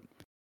 to, quote,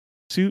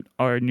 suit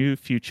our new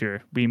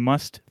future. We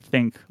must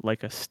think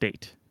like a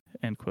state,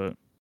 end quote.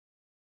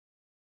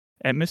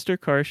 And Mr.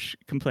 Karsh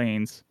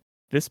complains,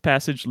 this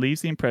passage leaves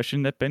the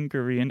impression that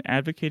Ben-Gurion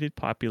advocated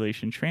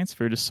population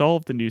transfer to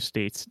solve the new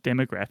state's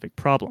demographic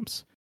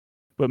problems.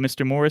 What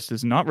Mr. Morris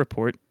does not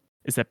report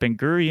is that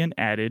Ben-Gurion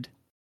added,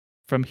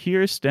 from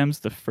here stems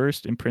the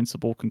first and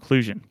principal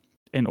conclusion.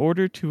 In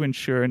order to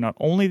ensure not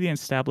only the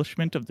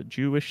establishment of the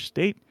Jewish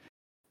state,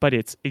 but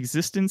its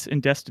existence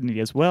and destiny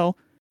as well,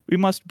 we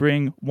must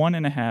bring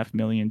 1.5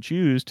 million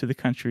Jews to the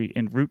country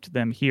and root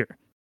them here.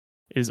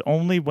 It is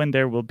only when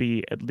there will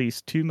be at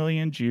least 2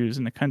 million Jews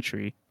in the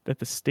country that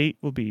the state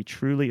will be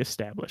truly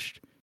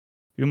established.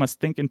 We must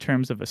think in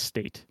terms of a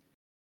state.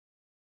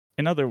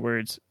 In other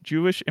words,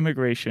 Jewish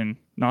immigration,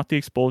 not the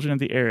expulsion of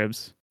the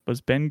Arabs,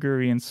 was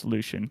Ben-Gurion's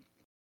solution.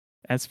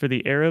 As for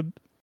the Arab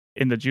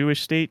in the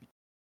Jewish state,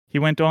 he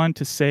went on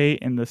to say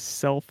in the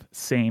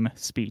self-same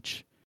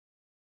speech,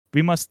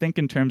 we must think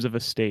in terms of a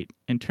state,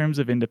 in terms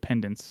of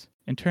independence,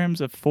 in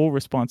terms of full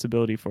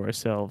responsibility for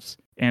ourselves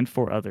and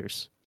for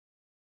others.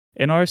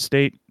 In our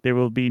state, there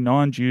will be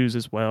non-Jews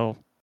as well,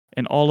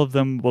 and all of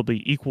them will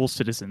be equal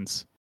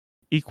citizens,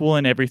 equal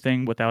in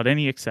everything without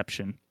any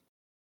exception.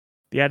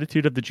 The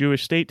attitude of the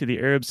Jewish state to the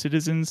Arab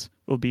citizens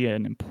will be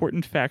an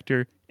important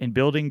factor in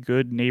building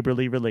good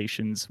neighborly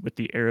relations with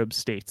the Arab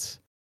states.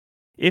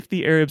 If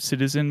the Arab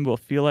citizen will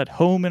feel at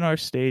home in our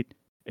state,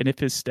 and if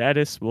his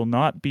status will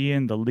not be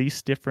in the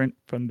least different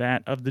from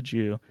that of the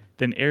Jew,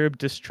 then Arab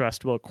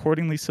distrust will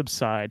accordingly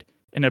subside,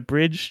 and a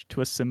bridge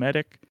to a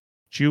Semitic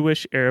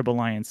Jewish-Arab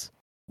alliance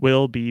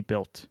will be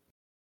built.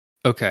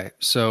 Okay,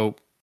 so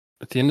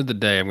at the end of the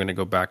day, I'm going to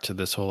go back to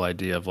this whole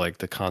idea of like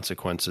the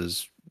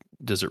consequences.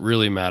 Does it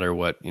really matter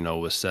what,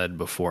 was said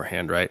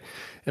beforehand, right?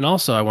 And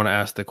also I want to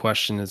ask the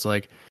question is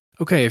like,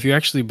 okay, if you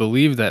actually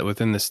believe that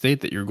within the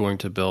state that you're going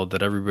to build,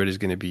 that everybody's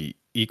going to be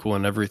equal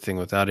in everything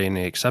without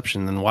any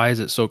exception, then why is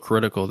it so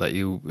critical that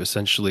you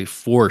essentially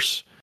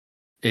force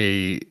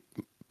a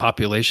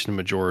population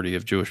majority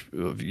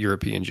of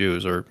European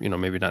Jews, or,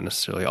 maybe not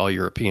necessarily all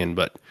European,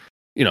 but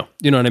you know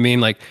what I mean?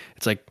 Like,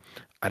 it's like,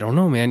 I don't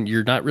know, man.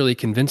 You're not really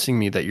convincing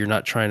me that you're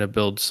not trying to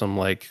build some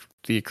like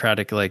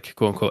theocratic, like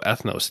quote unquote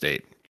ethno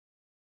state.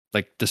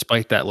 Like,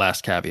 despite that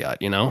last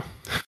caveat, And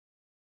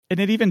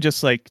it even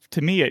just like,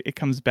 to me, it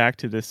comes back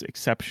to this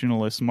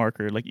exceptionalist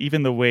marker. Like,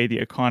 even the way The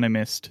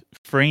Economist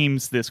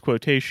frames this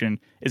quotation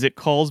is it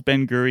calls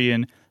Ben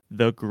Gurion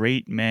the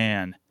great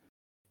man.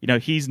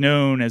 He's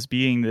known as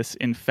being this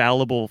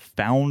infallible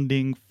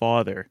founding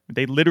father.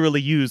 They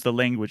literally use the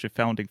language of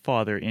founding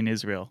father in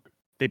Israel.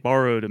 They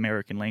borrowed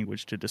American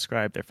language to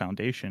describe their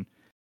foundation.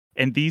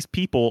 And these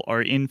people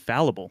are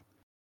infallible.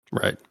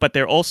 Right. But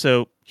they're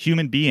also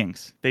human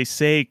beings. They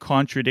say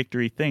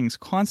contradictory things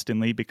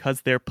constantly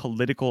because they're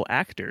political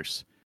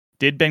actors.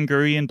 Did Ben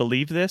Gurion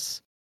believe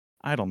this?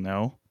 I don't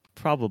know.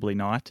 Probably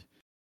not.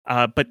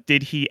 But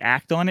did he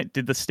act on it?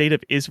 Did the state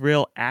of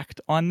Israel act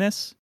on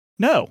this?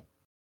 No,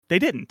 they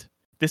didn't.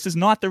 This is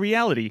not the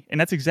reality. And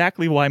that's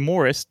exactly why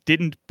Morris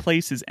didn't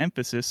place his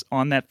emphasis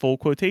on that full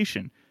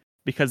quotation,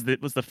 because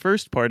it was the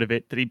first part of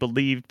it that he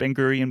believed Ben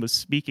Gurion was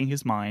speaking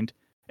his mind,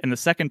 and the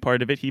second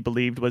part of it he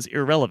believed was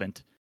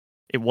irrelevant.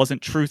 It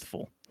wasn't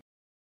truthful.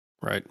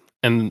 Right.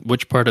 And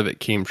which part of it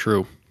came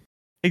true?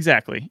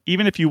 Exactly.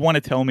 Even if you want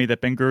to tell me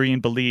that Ben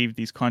Gurion believed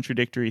these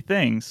contradictory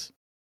things,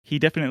 he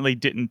definitely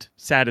didn't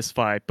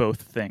satisfy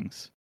both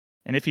things.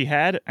 And if he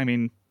had,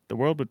 the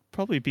world would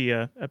probably be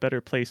a better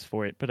place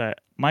for it. But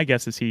my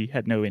guess is he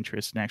had no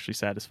interest in actually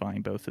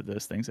satisfying both of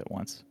those things at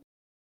once.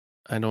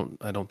 I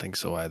don't think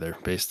so either,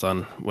 based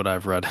on what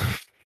I've read.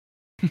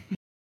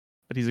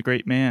 But he's a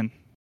great man.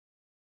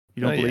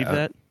 You don't believe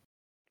that?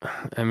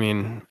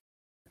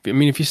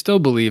 If you still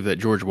believe that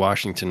George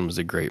Washington was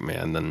a great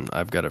man, then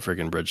I've got a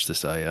friggin' bridge to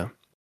sell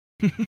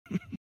you.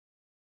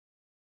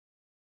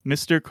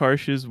 Mr.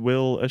 Karsh's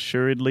will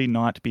assuredly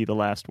not be the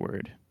last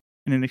word.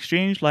 In an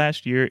exchange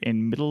last year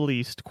in Middle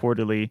East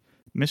Quarterly,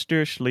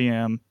 Mr.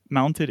 Schliam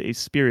mounted a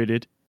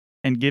spirited,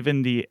 and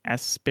given the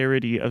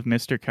asperity of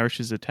Mr.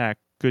 Karsh's attack,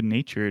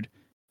 good-natured,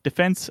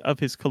 defense of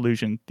his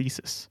collusion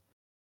thesis.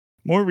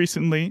 More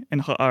recently, in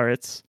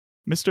Haaretz,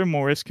 Mr.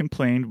 Morris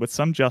complained with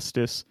some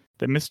justice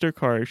that Mr.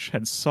 Karsh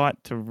had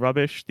sought to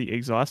rubbish the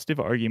exhaustive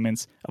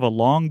arguments of a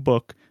long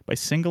book by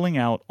singling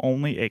out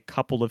only a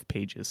couple of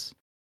pages.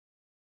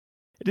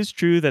 It is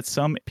true that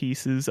some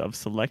pieces of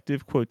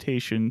selective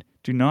quotation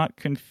do not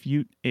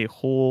confute a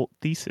whole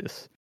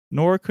thesis,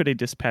 nor could a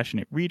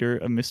dispassionate reader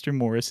of Mr.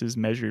 Morris's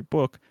measured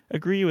book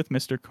agree with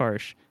Mr.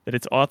 Karsh that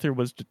its author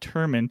was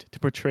determined to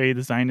portray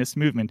the Zionist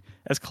movement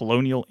as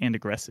colonial and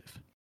aggressive.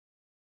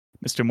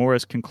 Mr.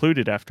 Morris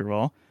concluded, after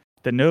all,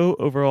 that no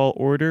overall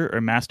order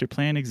or master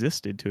plan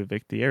existed to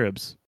evict the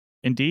Arabs.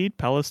 Indeed,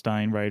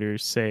 Palestine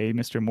writers say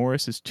Mr.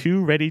 Morris is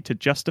too ready to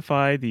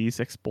justify these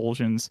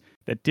expulsions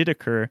that did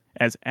occur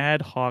as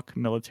ad hoc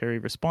military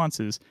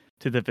responses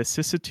to the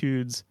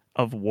vicissitudes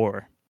of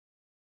war.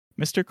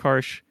 Mr.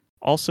 Karsh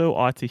also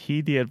ought to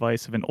heed the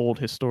advice of an old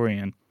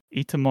historian,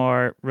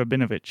 Itamar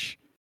Rabinovich,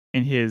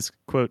 in his,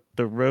 quote,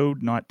 The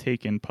Road Not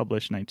Taken,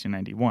 published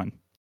 1991.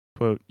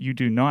 Quote, you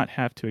do not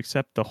have to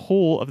accept the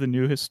whole of the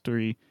new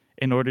history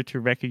in order to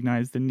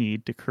recognize the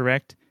need to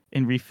correct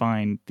and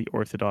refine the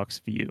orthodox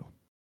view.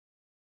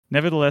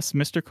 Nevertheless,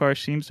 Mr.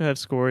 Karsh seems to have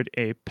scored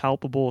a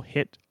palpable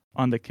hit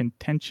on the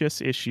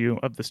contentious issue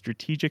of the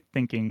strategic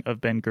thinking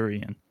of Ben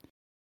Gurion.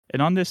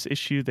 And on this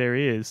issue there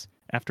is,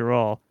 after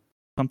all,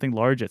 something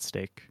large at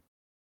stake.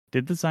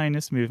 Did the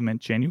Zionist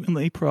movement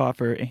genuinely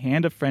proffer a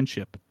hand of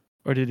friendship,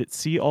 or did it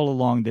see all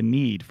along the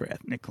need for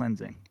ethnic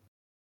cleansing?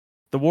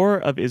 The war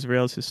of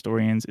Israel's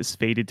historians is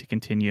fated to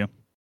continue.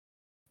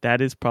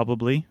 That is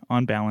probably,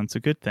 on balance, a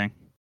good thing.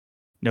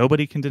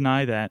 Nobody can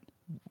deny that,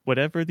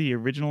 whatever the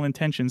original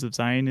intentions of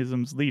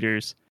Zionism's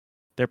leaders,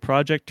 their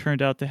project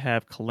turned out to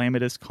have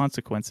calamitous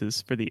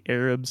consequences for the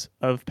Arabs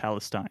of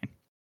Palestine.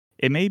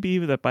 It may be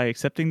that by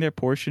accepting their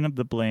portion of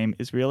the blame,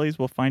 Israelis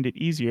will find it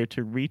easier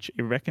to reach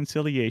a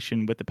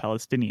reconciliation with the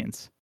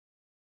Palestinians.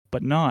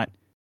 But not,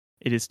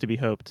 it is to be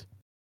hoped,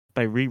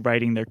 by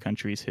rewriting their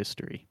country's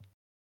history.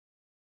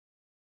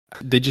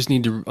 They just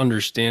need to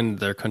understand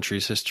their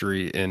country's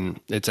history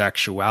in its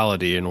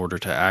actuality in order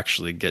to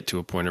actually get to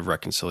a point of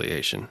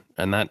reconciliation.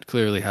 And that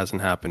clearly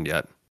hasn't happened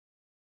yet.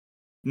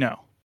 No.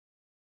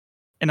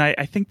 And I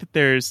think that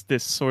there's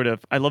this sort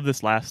of, I love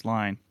this last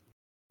line,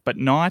 but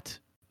not,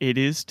 it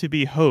is to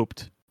be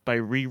hoped by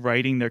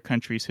rewriting their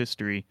country's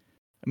history.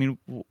 I mean,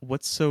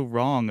 what's so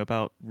wrong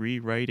about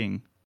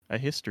rewriting a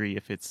history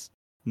if it's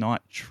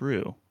not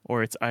true,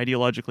 or it's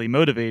ideologically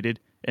motivated,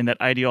 and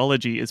that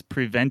ideology is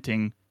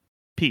preventing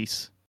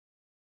peace?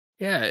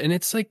 Yeah, and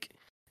it's like,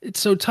 It's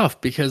so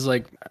tough because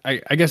like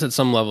I guess at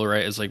some level,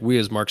 right, is like we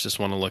as Marxists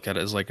want to look at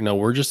it as like, no,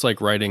 we're just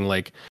like writing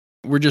like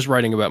we're just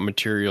writing about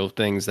material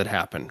things that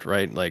happened,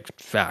 right? Like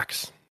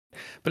facts.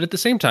 But at the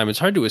same time, it's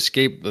hard to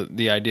escape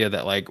the idea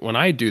that like when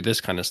I do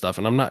this kind of stuff,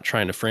 and I'm not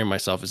trying to frame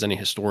myself as any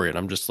historian,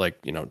 I'm just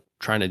like,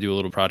 trying to do a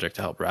little project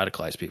to help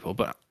radicalize people.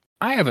 But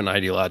I have an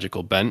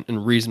ideological bent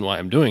and reason why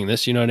I'm doing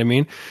this, you know what I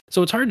mean?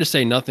 So it's hard to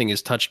say nothing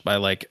is touched by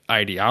like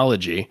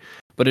ideology,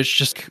 but it's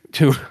just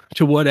to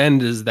what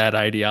end is that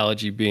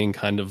ideology being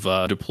kind of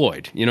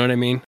deployed? You know what I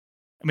mean?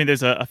 I mean,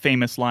 there's a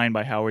famous line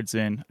by Howard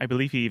Zinn. I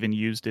believe he even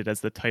used it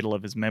as the title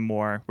of his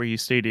memoir, where he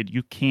stated,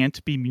 "You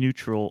can't be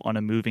neutral on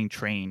a moving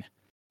train."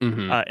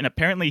 Mm-hmm. And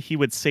apparently he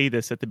would say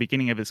this at the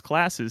beginning of his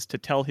classes to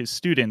tell his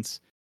students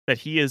that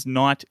he is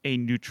not a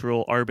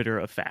neutral arbiter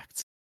of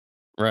facts.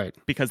 Right.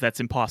 Because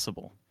that's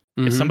impossible.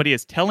 Mm-hmm. If somebody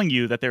is telling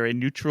you that they're a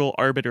neutral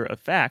arbiter of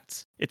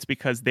facts, it's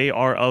because they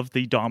are of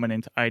the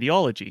dominant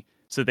ideology.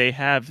 So they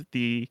have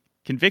the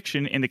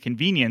conviction and the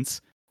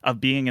convenience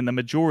of being in the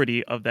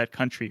majority of that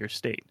country or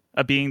state,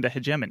 of being the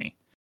hegemony.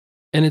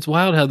 And it's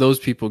wild how those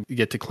people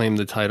get to claim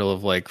the title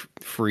of like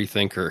free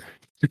thinker.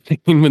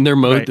 When they're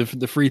Right.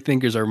 the free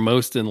thinkers are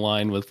most in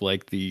line with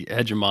like the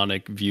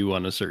hegemonic view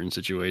on a certain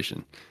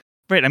situation.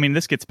 Right. I mean,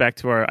 this gets back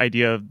to our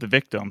idea of the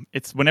victim.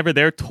 It's whenever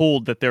they're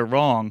told that they're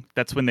wrong,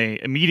 that's when they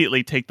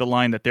immediately take the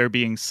line that they're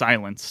being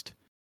silenced.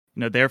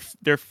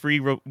 Their free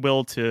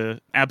will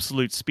to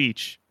absolute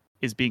speech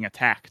is being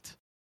attacked.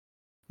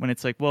 When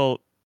it's like,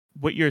 well,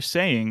 what you're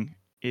saying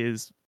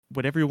is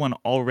what everyone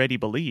already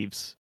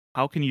believes.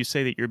 How can you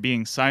say that you're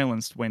being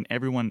silenced when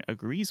everyone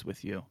agrees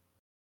with you?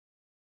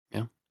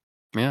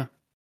 Yeah.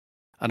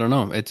 I don't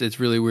know.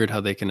 It's really weird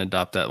how they can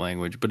adopt that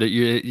language. But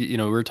we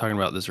were talking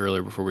about this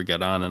earlier before we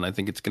got on, and I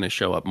think it's going to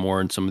show up more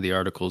in some of the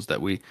articles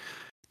that we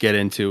get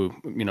into,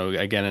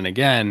 again and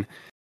again.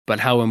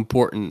 But how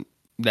important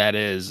that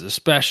is,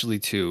 especially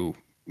to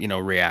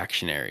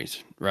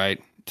reactionaries,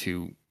 right?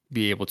 To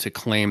be able to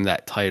claim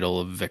that title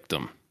of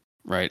victim,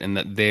 right, and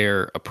that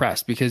they're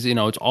oppressed, because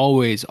it's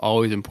always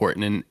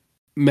important in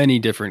many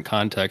different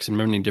contexts and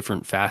many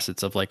different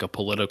facets of like a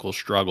political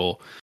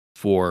struggle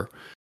for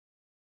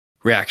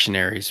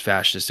reactionaries,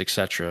 fascists,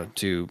 etc.,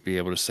 to be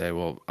able to say,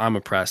 well, I'm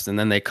oppressed. And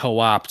then they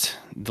co-opt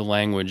the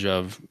language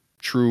of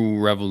true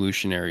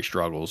revolutionary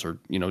struggles, or,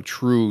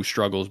 true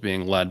struggles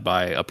being led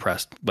by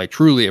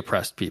truly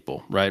oppressed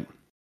people, right?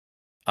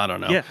 I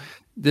don't know. Yeah.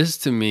 This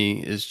to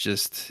me is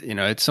just,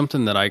 it's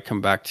something that I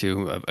come back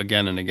to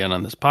again and again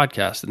on this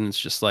podcast. And it's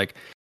just like,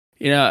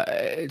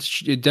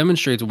 it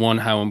demonstrates, one,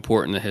 how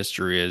important the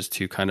history is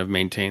to kind of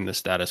maintain the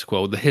status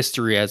quo, the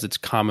history as it's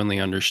commonly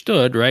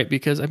understood, right?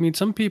 Because, I mean,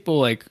 some people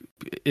like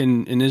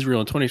in Israel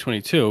in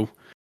 2022,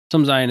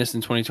 some Zionists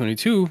in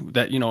 2022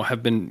 that,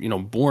 have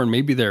been, born,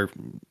 maybe they're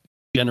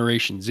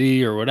Generation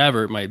Z or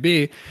whatever it might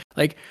be,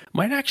 like,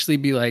 might actually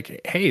be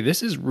like, hey,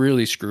 this is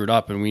really screwed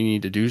up and we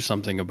need to do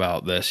something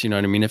about this. You know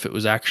what I mean? If it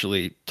was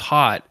actually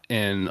taught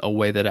in a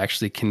way that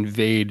actually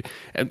conveyed,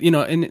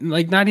 and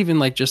like not even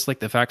like just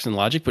like the facts and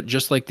logic, but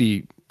just like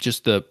the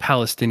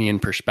Palestinian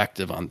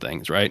perspective on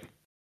things, right?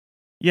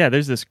 Yeah,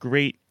 there's this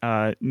great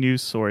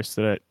news source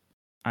that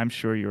I'm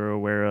sure you're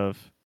aware of.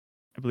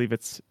 I believe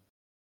it's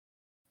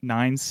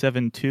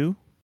 972.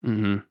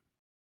 Mm-hmm.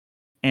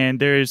 And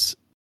there's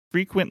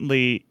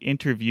frequently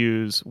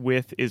interviews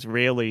with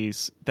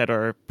Israelis that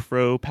are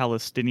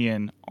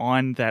pro-Palestinian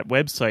on that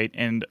website,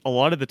 and a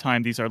lot of the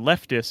time these are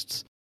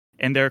leftists,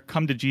 and their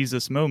come to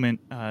Jesus moment,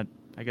 I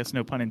guess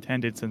no pun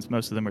intended since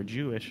most of them are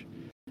Jewish,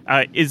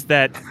 is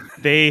that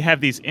they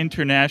have these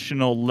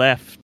international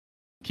left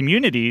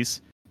communities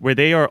where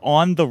they are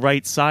on the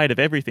right side of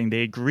everything.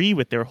 They agree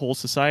with their whole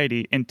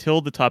society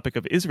until the topic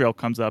of Israel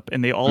comes up,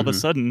 and they all of a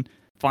sudden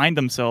find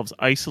themselves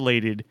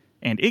isolated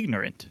and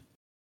ignorant.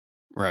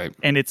 Right.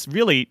 And it's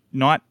really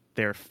not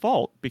their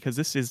fault, because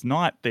this is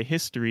not the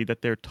history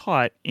that they're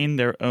taught in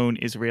their own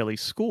Israeli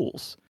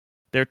schools.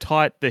 They're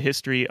taught the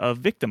history of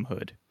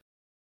victimhood,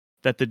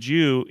 that the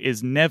Jew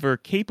is never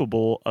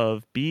capable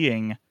of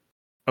being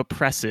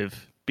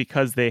oppressive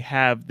because they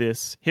have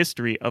this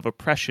history of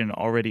oppression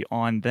already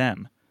on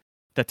them,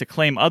 that to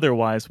claim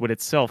otherwise would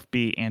itself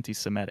be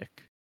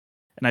anti-Semitic.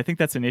 And I think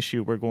that's an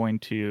issue we're going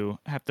to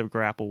have to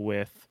grapple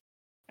with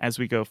as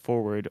we go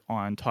forward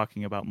on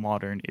talking about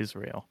modern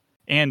Israel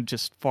and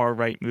just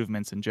far-right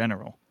movements in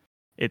general.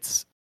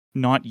 It's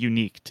not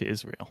unique to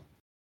Israel.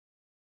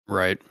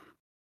 Right.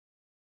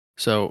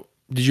 So,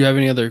 did you have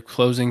any other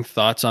closing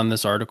thoughts on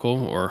this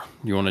article, or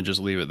you want to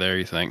just leave it there,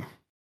 you think?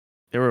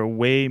 There were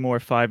way more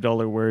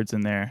 $5 words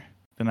in there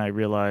than I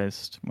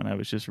realized when I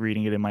was just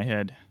reading it in my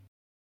head.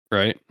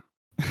 Right.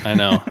 I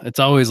know. It's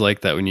always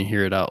like that when you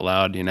hear it out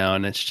loud,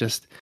 and it's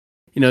just,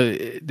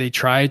 they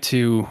try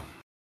to,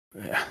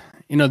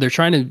 they're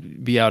trying to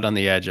be out on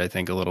the edge, I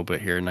think, a little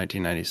bit here in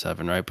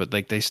 1997, right? But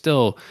like they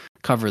still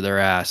cover their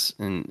ass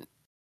in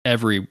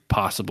every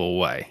possible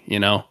way,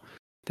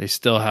 They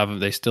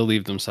still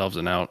leave themselves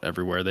an out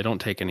everywhere. They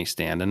don't take any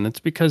stand. And it's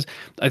because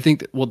I think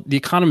that, The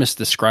Economist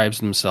describes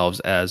themselves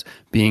as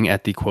being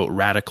at the, quote,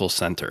 radical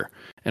center.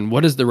 And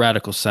what is the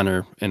radical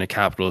center in a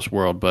capitalist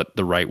world but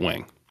the right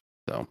wing?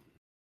 So,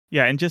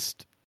 yeah, and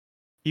just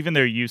even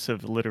their use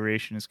of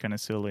alliteration is kind of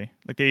silly.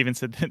 Like they even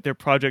said that their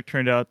project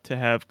turned out to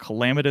have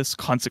calamitous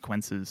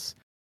consequences.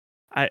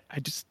 I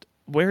just,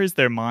 where is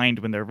their mind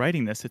when they're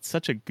writing this? It's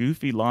such a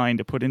goofy line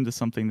to put into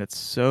something that's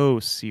so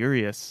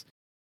serious.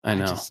 I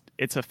know.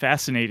 It's a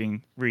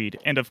fascinating read.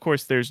 And of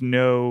course, there's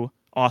no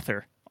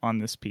author on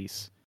this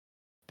piece.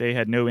 They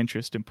had no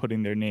interest in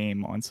putting their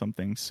name on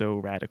something so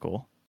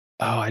radical.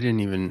 Oh, I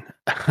didn't even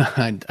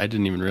I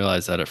didn't even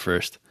realize that at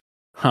first.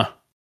 Huh.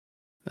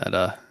 That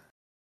I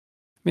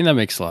mean, that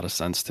makes a lot of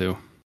sense too.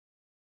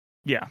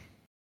 Yeah.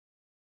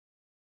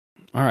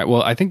 All right.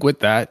 Well, I think with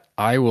that,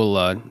 I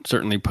will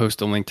certainly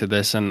post a link to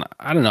this, and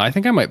I don't know. I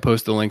think I might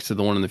post the links to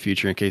the one in the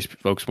future in case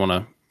folks want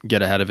to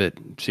get ahead of it,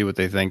 see what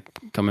they think,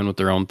 come in with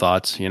their own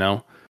thoughts, you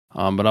know.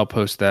 But I'll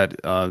post that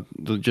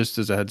just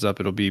as a heads up.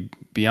 It'll be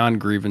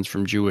Beyond Grievance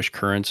from Jewish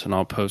Currents, and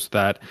I'll post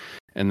that.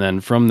 And then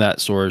from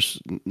that source,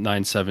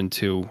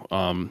 972,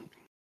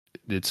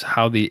 it's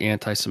How the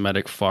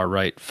Anti-Semitic Far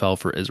Right Fell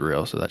for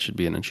Israel. So that should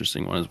be an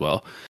interesting one as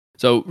well.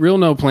 So real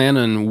no plan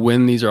on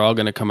when these are all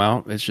going to come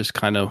out. It's just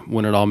kind of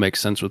when it all makes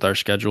sense with our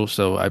schedule.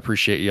 So I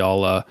appreciate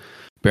y'all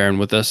bearing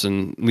with us.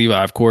 And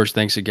Levi, of course,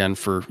 thanks again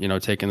for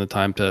taking the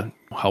time to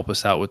help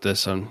us out with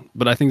this.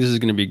 But I think this is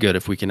going to be good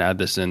if we can add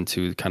this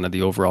into kind of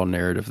the overall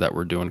narrative that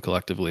we're doing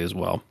collectively as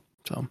well.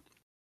 So.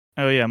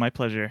 Oh yeah, my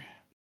pleasure.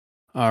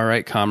 All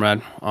right,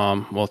 comrade.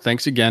 Well,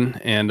 thanks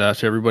again, and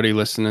to everybody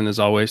listening, as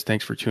always,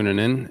 thanks for tuning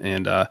in.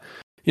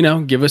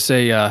 And give us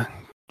a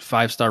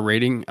 5-star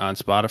rating on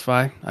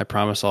Spotify. I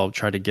promise I'll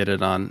try to get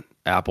it on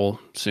Apple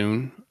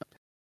soon.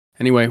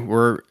 Anyway,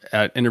 we're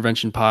at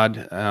Intervention Pod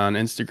on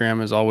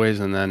Instagram as always,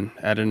 and then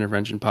at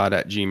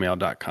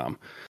interventionpod@gmail.com.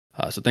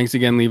 So thanks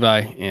again, Levi,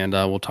 and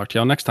we'll talk to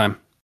y'all next time.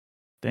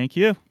 Thank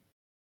you.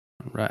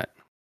 All right.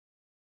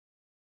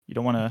 You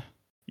don't want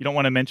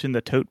to mention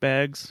the tote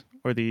bags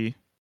or the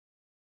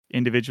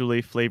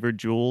individually flavored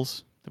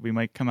jewels that we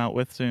might come out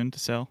with soon to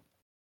sell?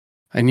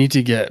 I need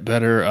to get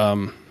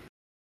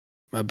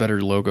a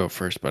better logo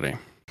first, buddy.